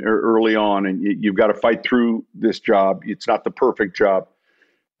something early on and you've got to fight through this job. It's not the perfect job,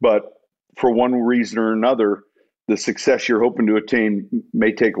 but for one reason or another, the success you're hoping to attain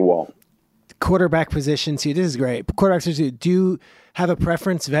may take a while. Quarterback position too. This is great. Quarterback position. Do you have a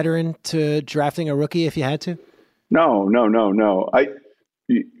preference, veteran to drafting a rookie if you had to? No.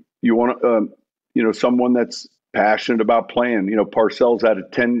 You want someone that's passionate about playing. Parcells had a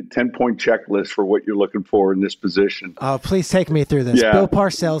 10-point checklist for what you're looking for in this position. Oh, please take me through this. Yeah. Bill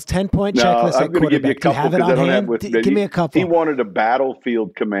Parcells, 10-point checklist at quarterback. Give you a couple, do you have it on hand? Give me a couple. He wanted a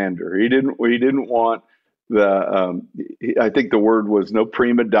battlefield commander. He didn't want I think the word was no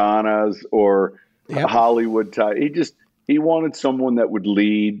prima donnas or Hollywood type. He wanted someone that would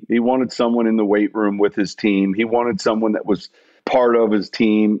lead. He wanted someone in the weight room with his team. He wanted someone that was part of his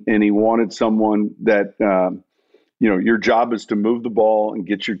team, and he wanted someone that your job is to move the ball and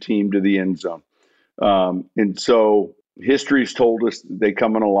get your team to the end zone. And so history's told us they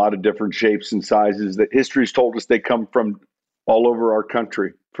come in a lot of different shapes and sizes. That history's told us they come from all over our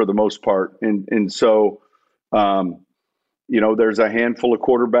country for the most part. And so, there's a handful of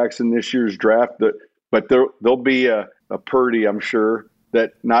quarterbacks in this year's draft but there'll be a Purdy, I'm sure,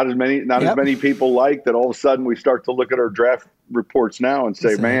 that not as many people like, that all of a sudden we start to look at our draft reports now and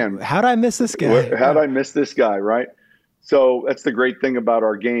say, man, how'd I miss this guy? How'd I miss this guy? Right. So that's the great thing about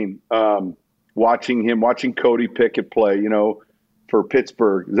our game. Watching Cody Pickett play, for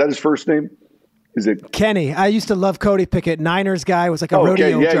Pittsburgh. Is that his first name? Is it Kenny? I used to love Cody Pickett. Niners guy, was like a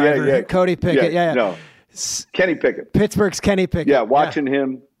rodeo driver. Yeah. Cody Pickett. Yeah. No. Kenny Pickett. Pittsburgh's Kenny Pickett. Yeah. Watching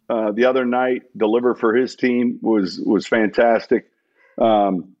him the other night deliver for his team was fantastic.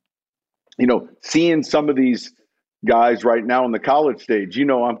 Seeing some of these guys right now in the college stage,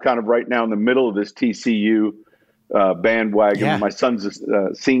 I'm kind of right now in the middle of this TCU bandwagon. Yeah. My son's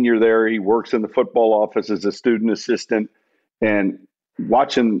a senior there. He works in the football office as a student assistant, and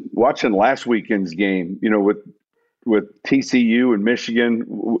watching last weekend's game, with TCU and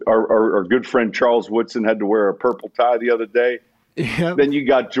Michigan, our good friend Charles Woodson had to wear a purple tie the other day. Yep. Then you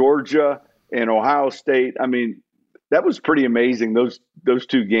got Georgia and Ohio State. That was pretty amazing. Those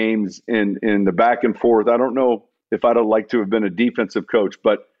two games in the back and forth. I don't know if I'd have liked to have been a defensive coach,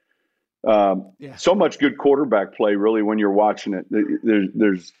 but so much good quarterback play, really, when you're watching it.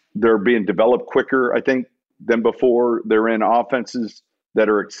 They're being developed quicker, I think, than before. They're in offenses that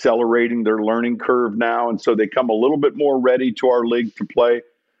are accelerating their learning curve now, and so they come a little bit more ready to our league to play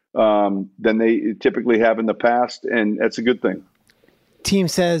than they typically have in the past, and that's a good thing. Team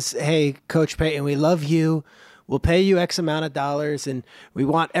says, hey, Coach Payton, we love you. We'll pay you X amount of dollars, and we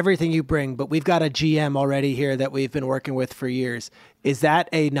want everything you bring, but we've got a GM already here that we've been working with for years. Is that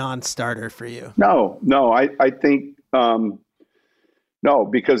a non-starter for you? No, I think no,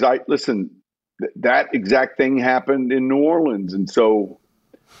 because that exact thing happened in New Orleans. And so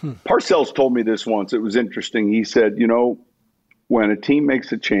Parcells told me this once. It was interesting. He said, when a team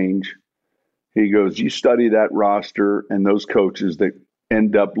makes a change, he goes, you study that roster and those coaches that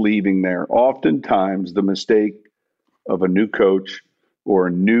end up leaving there. Oftentimes the mistake of a new coach or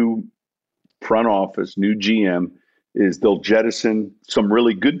a new front office, new GM, is they'll jettison some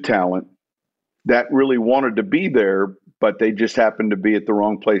really good talent that really wanted to be there, but they just happened to be at the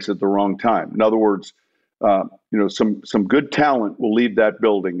wrong place at the wrong time. In other words, some good talent will leave that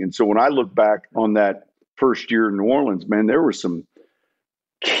building. And so when I look back on that first year in New Orleans, man, there were some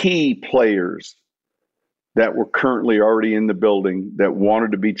key players that were currently already in the building that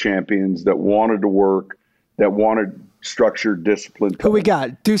wanted to be champions, that wanted to work, that wanted structured discipline. Who we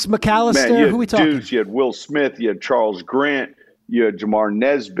got? Deuce McAllister? Who we talking? Deuce, you had Will Smith, you had Charles Grant, you had Jamar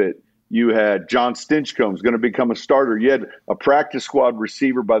Nesbitt, you had John Stinchcomb's going to become a starter. You had a practice squad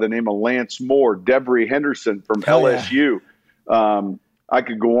receiver by the name of Lance Moore, Devery Henderson from LSU. Yeah. I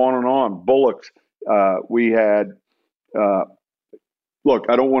could go on and on. Bullocks. We had, look,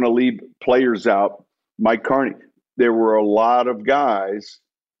 I don't want to leave players out. Mike Carney. There were a lot of guys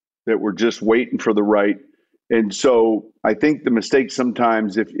that were just waiting for the right. And so I think the mistake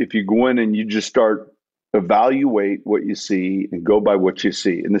sometimes, if you go in and you just start evaluate what you see and go by what you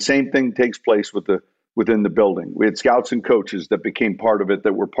see, and the same thing takes place within the building. We had scouts and coaches that became part of it,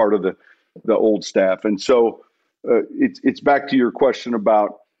 that were part of the old staff. And so it's back to your question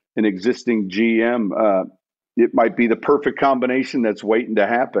about an existing GM. It might be the perfect combination that's waiting to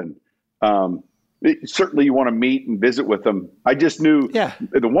happen. Certainly you want to meet and visit with them. I just knew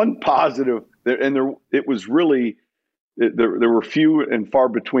the one positive, and it was really, there were few and far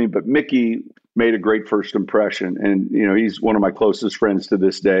between, but Mickey made a great first impression. And, he's one of my closest friends to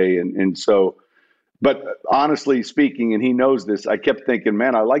this day. And so, but honestly speaking, and he knows this, I kept thinking,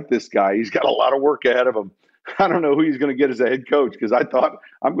 man, I like this guy. He's got a lot of work ahead of him. I don't know who he's going to get as a head coach, because I thought,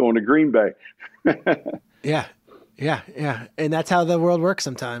 I'm going to Green Bay. Yeah. And that's how the world works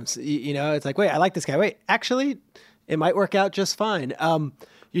sometimes. It's like, wait, I like this guy. Wait, actually, it might work out just fine.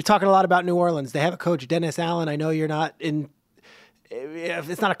 You're talking a lot about New Orleans. They have a coach, Dennis Allen. I know you're not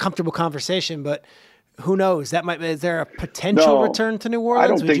it's not a comfortable conversation, but who knows? Is there a potential return to New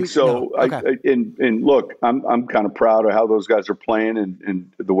Orleans? I don't think so. No. Okay. And look, I'm kind of proud of how those guys are playing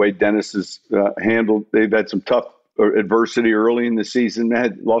and the way Dennis has handled. They've had some tough adversity early in the season. They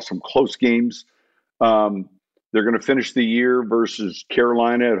had lost some close games. They're going to finish the year versus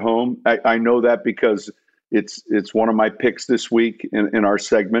Carolina at home. I know that because it's one of my picks this week in our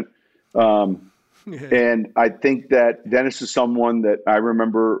segment. And I think that Dennis is someone that I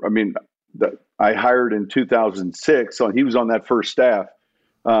remember. That I hired in 2006, so he was on that first staff.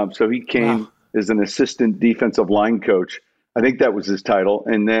 So he came as an assistant defensive line coach. I think that was his title,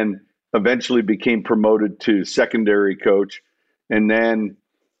 and then eventually became promoted to secondary coach, and then.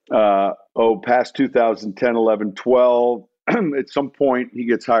 Past 2010, 11, 12, at some point he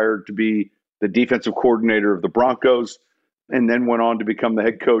gets hired to be the defensive coordinator of the Broncos, and then went on to become the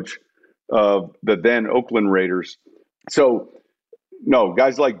head coach of the then Oakland Raiders. So, no,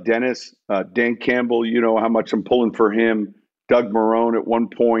 guys like Dennis, Dan Campbell, how much I'm pulling for him, Doug Marrone at one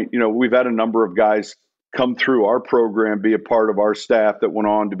point. We've had a number of guys come through our program, be a part of our staff that went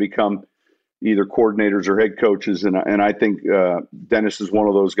on to become either coordinators or head coaches. And I think Dennis is one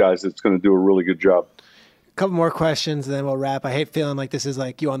of those guys that's going to do a really good job. A couple more questions, and then we'll wrap. I hate feeling like this is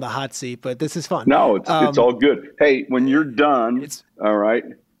like you on the hot seat, but this is fun. No, it's all good. Hey, when you're done, all right,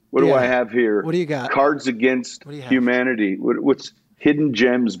 what do I have here? What do you got? Cards Against Humanity. What's Hidden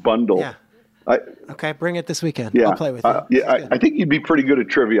Gems Bundle? Yeah. Okay, bring it this weekend. Yeah. I'll play with you. I think you'd be pretty good at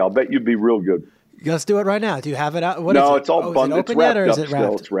trivia. I'll bet you'd be real good. Let's do it right now. Do you have it out? No, it's all bundled. It's wrapped up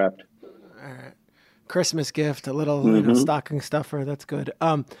still. It's wrapped. Christmas gift, a little stocking stuffer. That's good.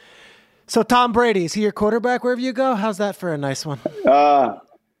 So Tom Brady, is he your quarterback wherever you go? How's that for a nice one?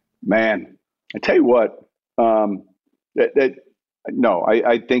 Man, I tell you what. I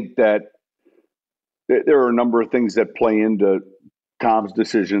think that there are a number of things that play into Tom's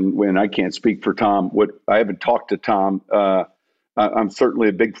decision. When I can't speak for Tom, I haven't talked to Tom. I'm certainly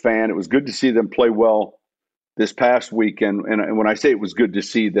a big fan. It was good to see them play well this past weekend, and when I say it was good to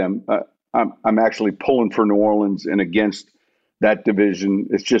see them. I'm actually pulling for New Orleans and against that division.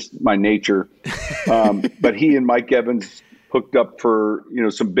 It's just my nature. But he and Mike Evans hooked up for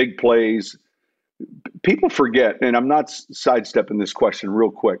some big plays. People forget, and I'm not sidestepping this question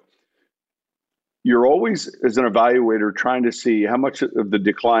real quick. You're always, as an evaluator, trying to see how much of the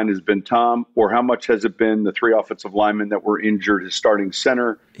decline has been Tom, or how much has it been the three offensive linemen that were injured, his starting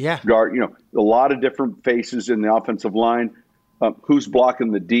center, guard. A lot of different faces in the offensive line. Who's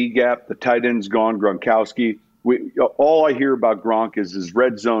blocking the D gap? The tight end's gone, Gronkowski. All I hear about Gronk is his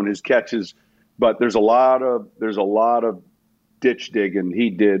red zone, his catches, but there's a lot of ditch digging he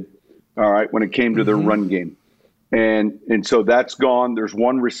did. All right, when it came to their run game, and so that's gone. There's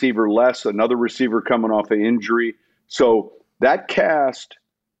one receiver less, another receiver coming off an injury. So that cast,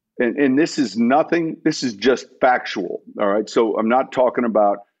 and this is nothing. This is just factual. All right, so I'm not talking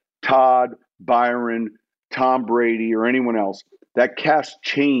about Todd, Byron, Tom Brady, or anyone else. That cast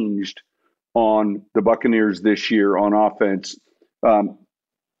changed on the Buccaneers this year on offense,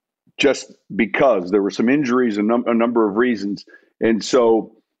 just because there were some injuries, a number of reasons. And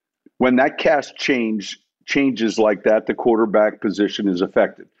so when that cast changes like that, the quarterback position is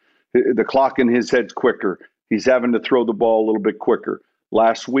affected. The clock in his head's quicker. He's having to throw the ball a little bit quicker.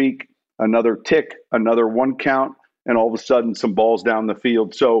 Last week, another tick, another one count, and all of a sudden some balls down the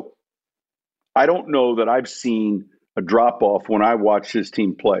field. So I don't know that I've seen a drop-off when I watch his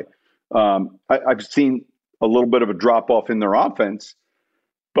team play. I've seen a little bit of a drop-off in their offense,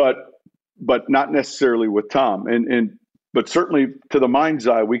 but not necessarily with Tom. But certainly to the mind's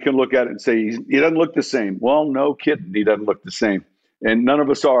eye, we can look at it and say he doesn't look the same. Well, no kidding, he doesn't look the same. and none of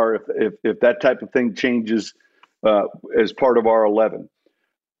us are if that type of thing changes as part of our 11.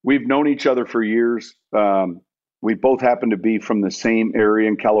 We've known each other for years. We both happen to be from the same area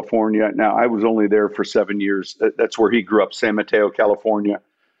in California. Now, I was only there for 7 years. That's where he grew up, San Mateo, California.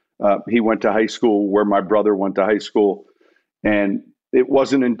 He went to high school where my brother went to high school. And it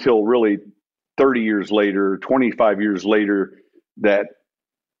wasn't until really 30 years later, 25 years later, that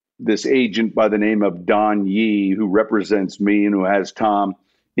this agent by the name of Don Yee, who represents me and who has Tom,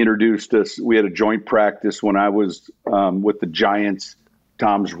 introduced us. We had a joint practice when I was with the Giants,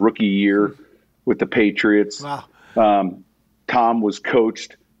 Tom's rookie year with the Patriots. Wow. Tom was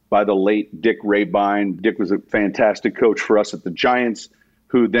coached by the late Dick Rabine. Dick was a fantastic coach for us at the Giants,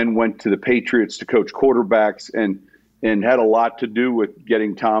 who then went to the Patriots to coach quarterbacks and had a lot to do with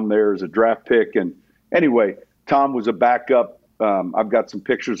getting Tom there as a draft pick. And anyway, Tom was a backup. I've got some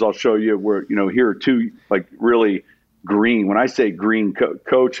pictures I'll show you where, here are two like really green. When I say green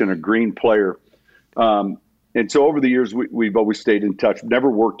coach and a green player. And so over the years, we've always stayed in touch, never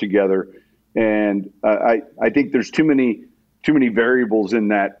worked together. And I think there's too many variables in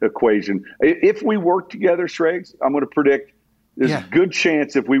that equation. If we work together, Schrags, I'm going to predict there's a good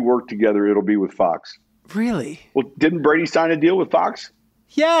chance if we work together, it'll be with Fox. Really? Well, didn't Brady sign a deal with Fox?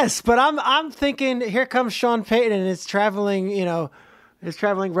 Yes, but I'm thinking here comes Sean Payton and his traveling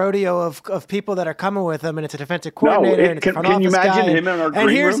rodeo of people that are coming with him, and it's a defensive coordinator and it's a front office can you imagine guy, him in our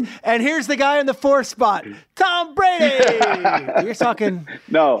green room? And here's the guy in the fourth spot, Tom Brady. You're talking.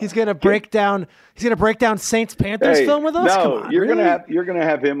 No, he's gonna break down. He's gonna break down Saints Panthers film with us. No, come on, you're really? gonna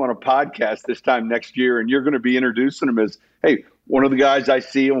have him on a podcast this time next year, and you're gonna be introducing him as, hey, one of the guys I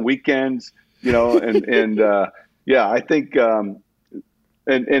see on weekends, I think.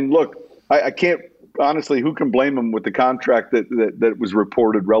 And look, I can't honestly. Who can blame him with the contract that was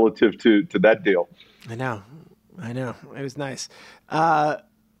reported relative to that deal? I know. It was nice. All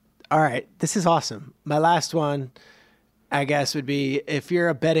right, this is awesome. My last one, I guess, would be if you're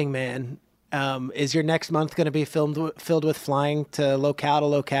a betting man. Is your next month going to be filled with flying to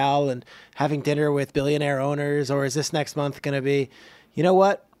locale and having dinner with billionaire owners, or is this next month going to be, you know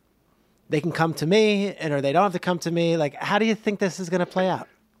what? They can come to me, or they don't have to come to me. Like, how do you think this is going to play out?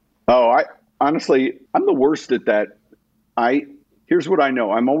 Oh, Honestly, I'm the worst at that. Here's what I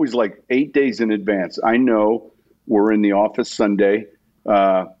know. I'm always like 8 days in advance. I know we're in the office Sunday,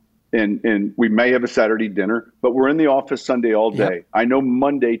 and we may have a Saturday dinner, but we're in the office Sunday all day. Yep. I know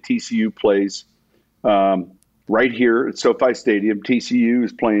Monday TCU plays right here at SoFi Stadium. TCU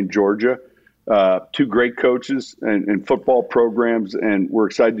is playing Georgia. Two great coaches and football programs, and we're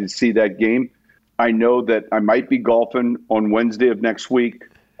excited to see that game. I know that I might be golfing on Wednesday of next week.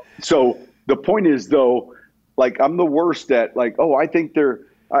 So the point is, though, like, I'm the worst at, like, I think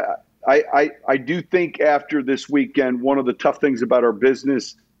I do think after this weekend, one of the tough things about our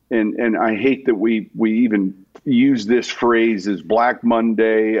business, and I hate that we even use this phrase, is Black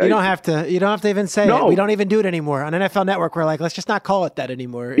Monday. You don't have to even say it. We don't even do it anymore. On NFL Network, we're like, let's just not call it that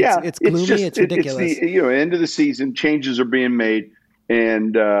anymore. It's gloomy. It's ridiculous. It's the end of the season, changes are being made,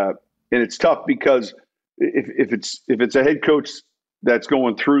 and it's tough because if it's a head coach that's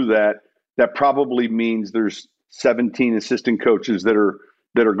going through that probably means there's 17 assistant coaches that are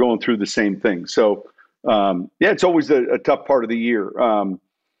going through the same thing. So it's always a tough part of the year.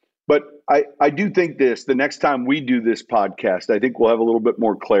 But I do think the next time we do this podcast, I think we'll have a little bit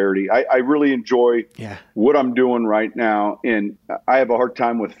more clarity. I really enjoy what I'm doing right now. And I have a hard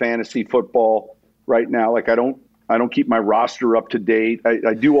time with fantasy football right now. Like, I don't keep my roster up to date.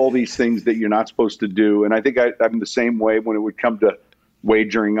 I do all these things that you're not supposed to do. And I think I'm the same way when it would come to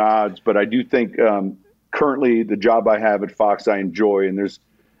wagering odds. But I do think currently the job I have at Fox, I enjoy. And there's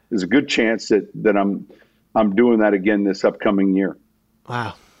a good chance that I'm doing that again this upcoming year.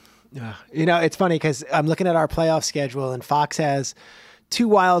 Wow. Yeah. It's funny because I'm looking at our playoff schedule, and Fox has 2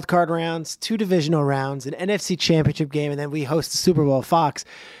 wild card rounds, 2 divisional rounds, an NFC championship game, and then we host the Super Bowl. Fox.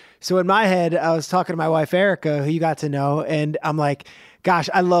 So in my head, I was talking to my wife, Erica, who you got to know, and I'm like, gosh,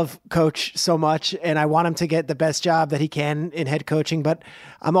 I love Coach so much, and I want him to get the best job that he can in head coaching, but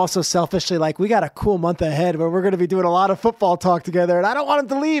I'm also selfishly like, we got a cool month ahead where we're going to be doing a lot of football talk together, and I don't want him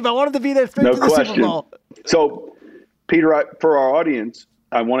to leave. I want him to be there straight to the Super Bowl. So, Peter, for our audience,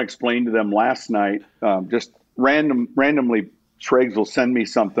 I want to explain to them last night, just randomly, Schrags will send me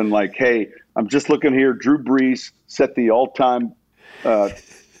something like, hey, I'm just looking here. Drew Brees set the all-time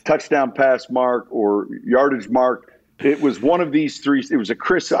touchdown pass mark or yardage mark. It was one of these three. It was a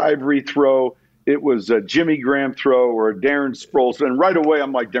Chris Ivory throw. It was a Jimmy Graham throw or a Darren Sproles. And right away,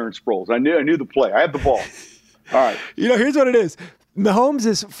 I'm like, Darren Sproles. I knew the play. I had the ball. All right. Here's what it is. Mahomes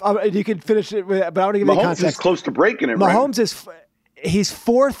is, you can finish it, but I don't give you the context. Mahomes is close to breaking it, Mahomes is he's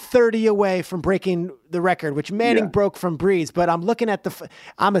 430 away from breaking the record, which Manning broke from Breeze. But I'm looking at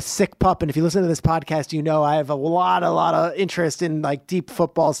I'm a sick pup. And if you listen to this podcast, you know I have a lot of interest in like deep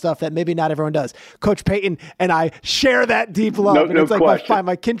football stuff that maybe not everyone does. Coach Payton and I share that deep love. And it's like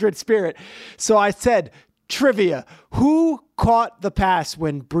my kindred spirit. So I said, trivia, who caught the pass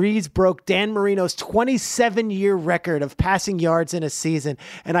when Breeze broke Dan Marino's 27-year record of passing yards in a season?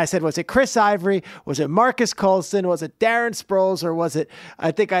 And I said, was it Chris Ivory? Was it Marcus Colston? Was it Darren Sproles? Or was it,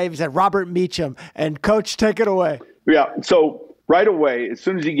 I think I even said Robert Meacham? And Coach, take it away. Yeah, so right away, as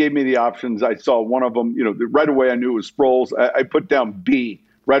soon as he gave me the options, I saw one of them. Right away I knew it was Sproles. I put down B.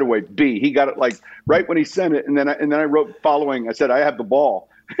 Right away, B. He got it like right when he sent it. And then I wrote following. I said, I have the ball.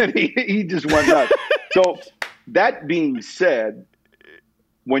 And he just went nuts. So that being said,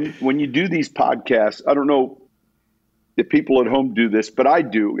 when you do these podcasts, I don't know if people at home do this, but I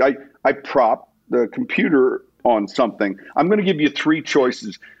do. I prop the computer on something. I'm going to give you three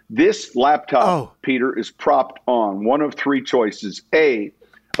choices. This laptop, Peter, is propped on one of three choices. A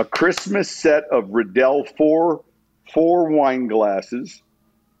Christmas set of Riddell four wine glasses.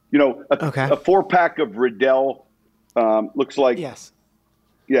 A 4-pack of Riddell looks like. Yes.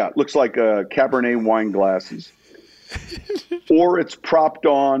 Yeah, it looks like Cabernet wine glasses. Or it's propped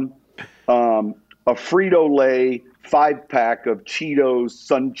on a Frito-Lay 5-pack of Cheetos,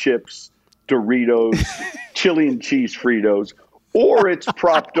 Sun Chips, Doritos, chili and cheese Fritos. Or it's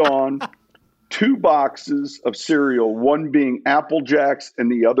propped on 2 boxes of cereal, one being Apple Jacks and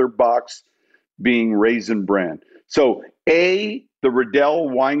the other box being Raisin Bran. So A, the Riddell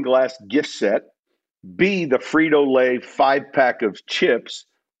wine glass gift set. B, the Frito-Lay 5-pack of chips.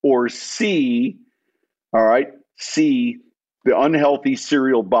 Or C, the unhealthy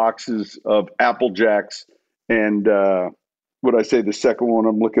cereal boxes of Apple Jacks and what I say, the second one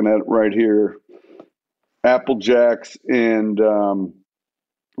I'm looking at right here, Apple Jacks and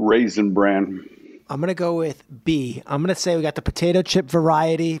Raisin Bran. I'm going to go with B. I'm going to say we got the potato chip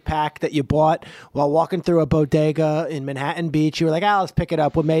variety pack that you bought while walking through a bodega in Manhattan Beach. You were like, let's pick it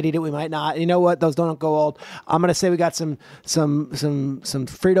up. We might eat it. We might not. You know what? Those don't go old. I'm going to say we got some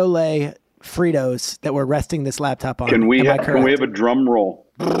Frito-Lay Fritos that we're resting this laptop on. Can we have a drum roll?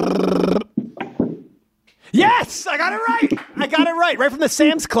 Yes, I got it right. Right from the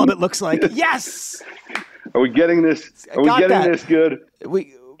Sam's Club, it looks like. Yes. Are we getting this? This good?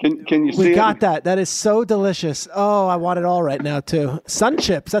 Can you see it? We got that. That is so delicious. Oh, I want it all right now, too. Sun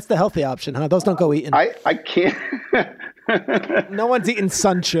Chips, that's the healthy option, huh? Those don't go eating. I can't. No one's eating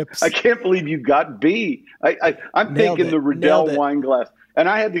Sun Chips. I can't believe you got B. I'm thinking the Riddell wine glass. And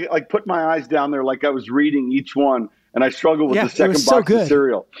I had to put my eyes down there like I was reading each one, and I struggled with the second box of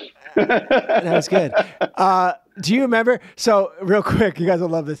cereal. That was good. Do you remember? So real quick, you guys will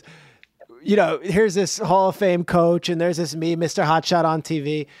love this. Here's this Hall of Fame coach, and there's this me, Mr. Hotshot on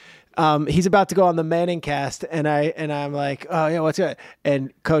TV. He's about to go on the Manning cast, and I'm like, oh yeah, what's good?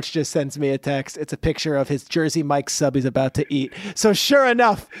 And Coach just sends me a text. It's a picture of his Jersey Mike's sub he's about to eat. So sure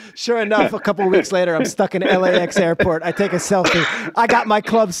enough, a couple of weeks later, I'm stuck in LAX airport. I take a selfie. I got my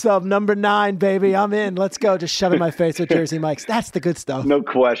club sub number 9, baby. I'm in. Let's go. Just shoving my face with Jersey Mike's. That's the good stuff. No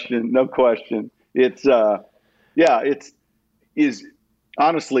question. It's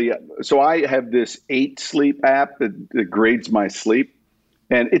honestly. So I have this 8 Sleep app that grades my sleep.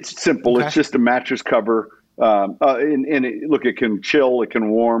 And it's simple. Okay. It's just a mattress cover. And it can chill, it can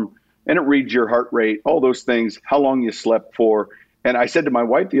warm, and it reads your heart rate, all those things, how long you slept for. And I said to my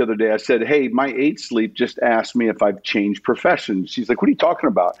wife the other day, I said, hey, my 8 Sleep just asked me if I've changed professions. She's like, what are you talking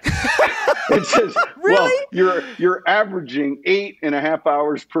about? It says, really? Well, you're averaging 8.5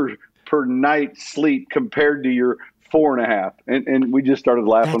 hours per night sleep compared to your 4.5. And we just started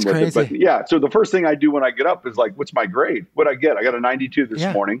laughing with it. But yeah, so the first thing I do when I get up is like, what's my grade? What'd I get? I got a 92 this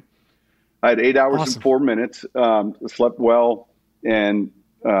morning. I had 8 hours and 4 minutes. Slept well. And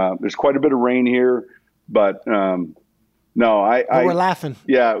there's quite a bit of rain here. But we're laughing.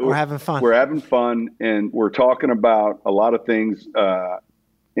 Yeah. We're having fun. We're having fun. And we're talking about a lot of things.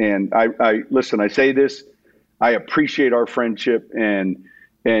 And listen, I say this, I appreciate our friendship and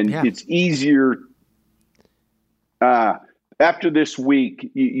it's easier after this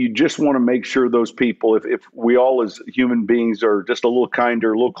week, you just want to make sure those people, if we all as human beings are just a little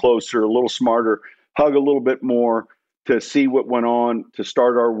kinder, a little closer, a little smarter, hug a little bit more to see what went on, to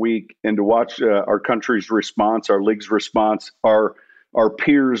start our week and to watch our country's response, our league's response, our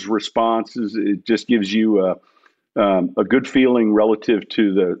peers' responses. It just gives you a good feeling relative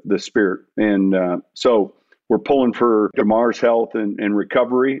to the spirit. And so we're pulling for Damar's health and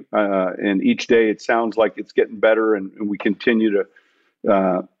recovery. And each day it sounds like it's getting better. And we continue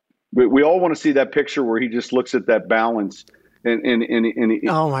to, we all want to see that picture where he just looks at that balance And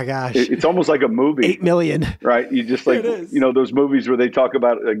oh my gosh, it's almost like a movie. 8 million, right? You just like, those movies where they talk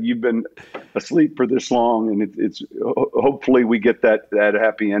about you've been asleep for this long, and it's hopefully we get that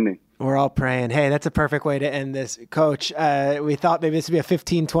happy ending. We're all praying. Hey, that's a perfect way to end this. Coach, we thought maybe this would be a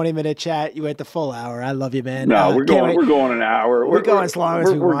 15, 20-minute chat. You went the full hour. I love you, man. No, we're going an hour. We're going as long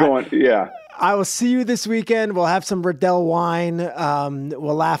as we want. We're going, yeah. I will see you this weekend. We'll have some Riddell wine.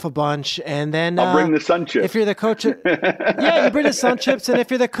 We'll laugh a bunch. And then I'll bring the sun chips. If you're the coach, you bring the sun chips. And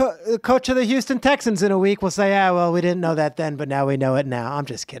if you're the coach of the Houston Texans in a week, we'll say, well, we didn't know that then, but now we know it now. I'm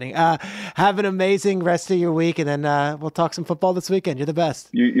just kidding. Have an amazing rest of your week. And then we'll talk some football this weekend. You're the best.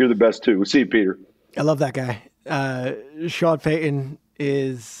 You're the best, too. We'll see you, Peter. I love that guy. Sean Payton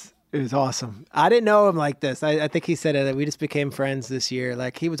is awesome. I didn't know him like this. I think he said it, that we just became friends this year.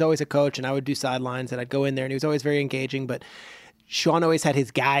 Like, he was always a coach, and I would do sidelines, and I'd go in there, and he was always very engaging. But Sean always had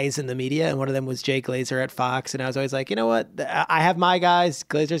his guys in the media, and one of them was Jay Glazer at Fox. And I was always like, you know what? I have my guys.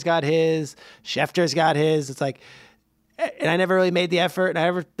 Glazer's got his. Schefter's got his. It's like, and I never really made the effort, and I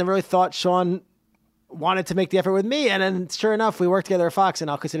never really thought Sean wanted to make the effort with me. And then sure enough, we worked together at Fox,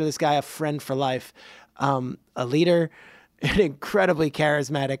 and I'll consider this guy a friend for life, a leader, an incredibly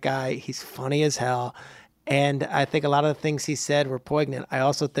charismatic guy. He's funny as hell. And I think a lot of the things he said were poignant. I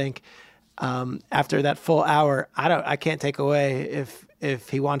also think after that full hour, I can't take away if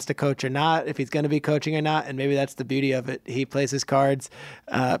he wants to coach or not, if he's going to be coaching or not. And maybe that's the beauty of it. He plays his cards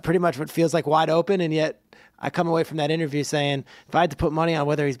pretty much what feels like wide open. And yet I come away from that interview saying, if I had to put money on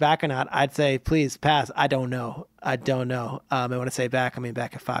whether he's back or not, I'd say, please pass. I don't know. I want to say back. I mean,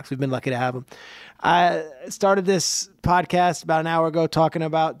 back at Fox. We've been lucky to have him. I started this podcast about an hour ago talking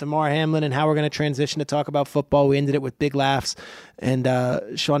about Damar Hamlin and how we're going to transition to talk about football. We ended it with big laughs. And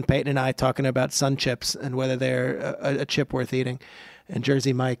Sean Payton and I talking about sun chips and whether they're a chip worth eating, and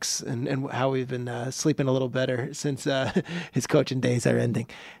Jersey Mike's, and how we've been sleeping a little better since his coaching days are ending.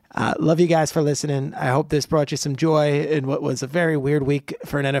 Love you guys for listening. I hope this brought you some joy in what was a very weird week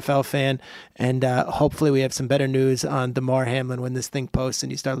for an NFL fan. And hopefully we have some better news on Damar Hamlin when this thing posts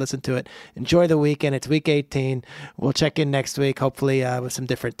and you start listening to it. Enjoy the weekend. It's week 18. We'll check in next week, hopefully with some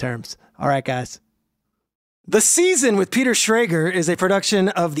different terms. All right, guys. The Season with Peter Schrager is a production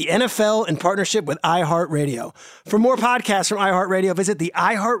of the NFL in partnership with iHeartRadio. For more podcasts from iHeartRadio, visit the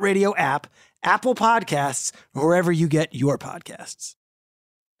iHeartRadio app, Apple Podcasts, or wherever you get your podcasts.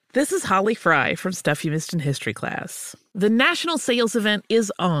 This is Holly Fry from Stuff You Missed in History class. The national sales event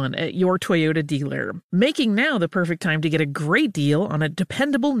is on at your Toyota dealer, making now the perfect time to get a great deal on a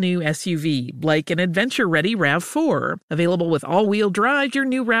dependable new SUV, like an adventure-ready RAV4. Available with all-wheel drive, your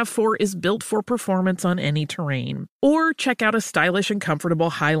new RAV4 is built for performance on any terrain. Or check out a stylish and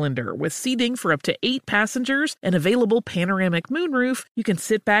comfortable Highlander with seating for up to 8 passengers and available panoramic moonroof. You can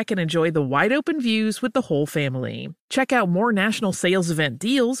sit back and enjoy the wide-open views with the whole family. Check out more national sales event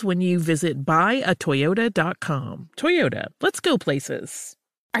deals when you visit buyatoyota.com. Toyota, let's go places.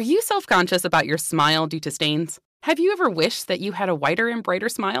 Are you self-conscious about your smile due to stains? Have you ever wished that you had a whiter and brighter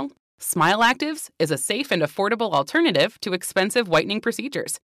smile? Smile Actives is a safe and affordable alternative to expensive whitening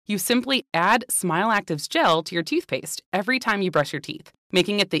procedures. You simply add Smile Actives gel to your toothpaste every time you brush your teeth,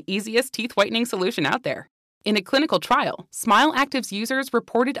 making it the easiest teeth whitening solution out there. In a clinical trial, Smile Actives users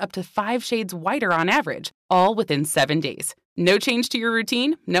reported up to 5 shades whiter on average, all within 7 days. No change to your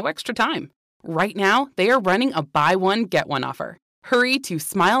routine, no extra time. Right now, they are running a buy one, get one offer. Hurry to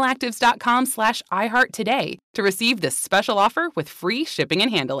smileactives.com/iHeart today to receive this special offer with free shipping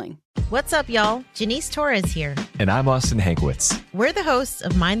and handling. What's up, y'all? Janice Torres here. And I'm Austin Hankwitz. We're the hosts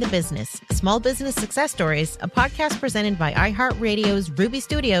of Mind the Business, Small Business Success Stories, a podcast presented by iHeartRadio's Ruby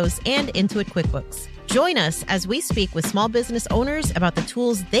Studios and Intuit QuickBooks. Join us as we speak with small business owners about the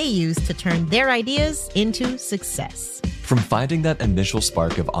tools they use to turn their ideas into success. From finding that initial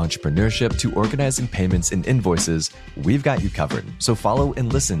spark of entrepreneurship to organizing payments and invoices, we've got you covered. So follow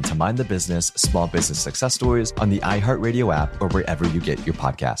and listen to Mind the Business, Small Business Success Stories on the iHeartRadio app or wherever you get your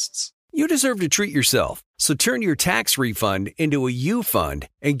podcasts. You deserve to treat yourself. So turn your tax refund into a U fund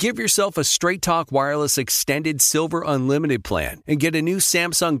and give yourself a Straight Talk Wireless Extended Silver Unlimited plan and get a new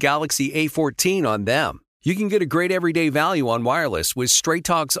Samsung Galaxy A14 on them. You can get a great everyday value on wireless with Straight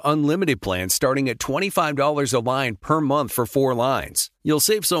Talk's Unlimited plan starting at $25 a line per month for 4 lines. You'll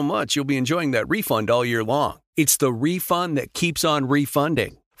save so much you'll be enjoying that refund all year long. It's the refund that keeps on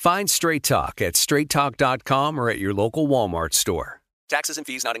refunding. Find Straight Talk at straighttalk.com or at your local Walmart store. Taxes and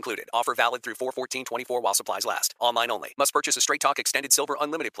fees not included. Offer valid through 4/14/24 while supplies last. Online only. Must purchase a Straight Talk Extended Silver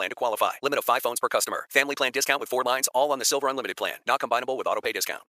Unlimited plan to qualify. Limit of 5 phones per customer. Family plan discount with 4 lines, all on the Silver Unlimited plan. Not combinable with autopay discount.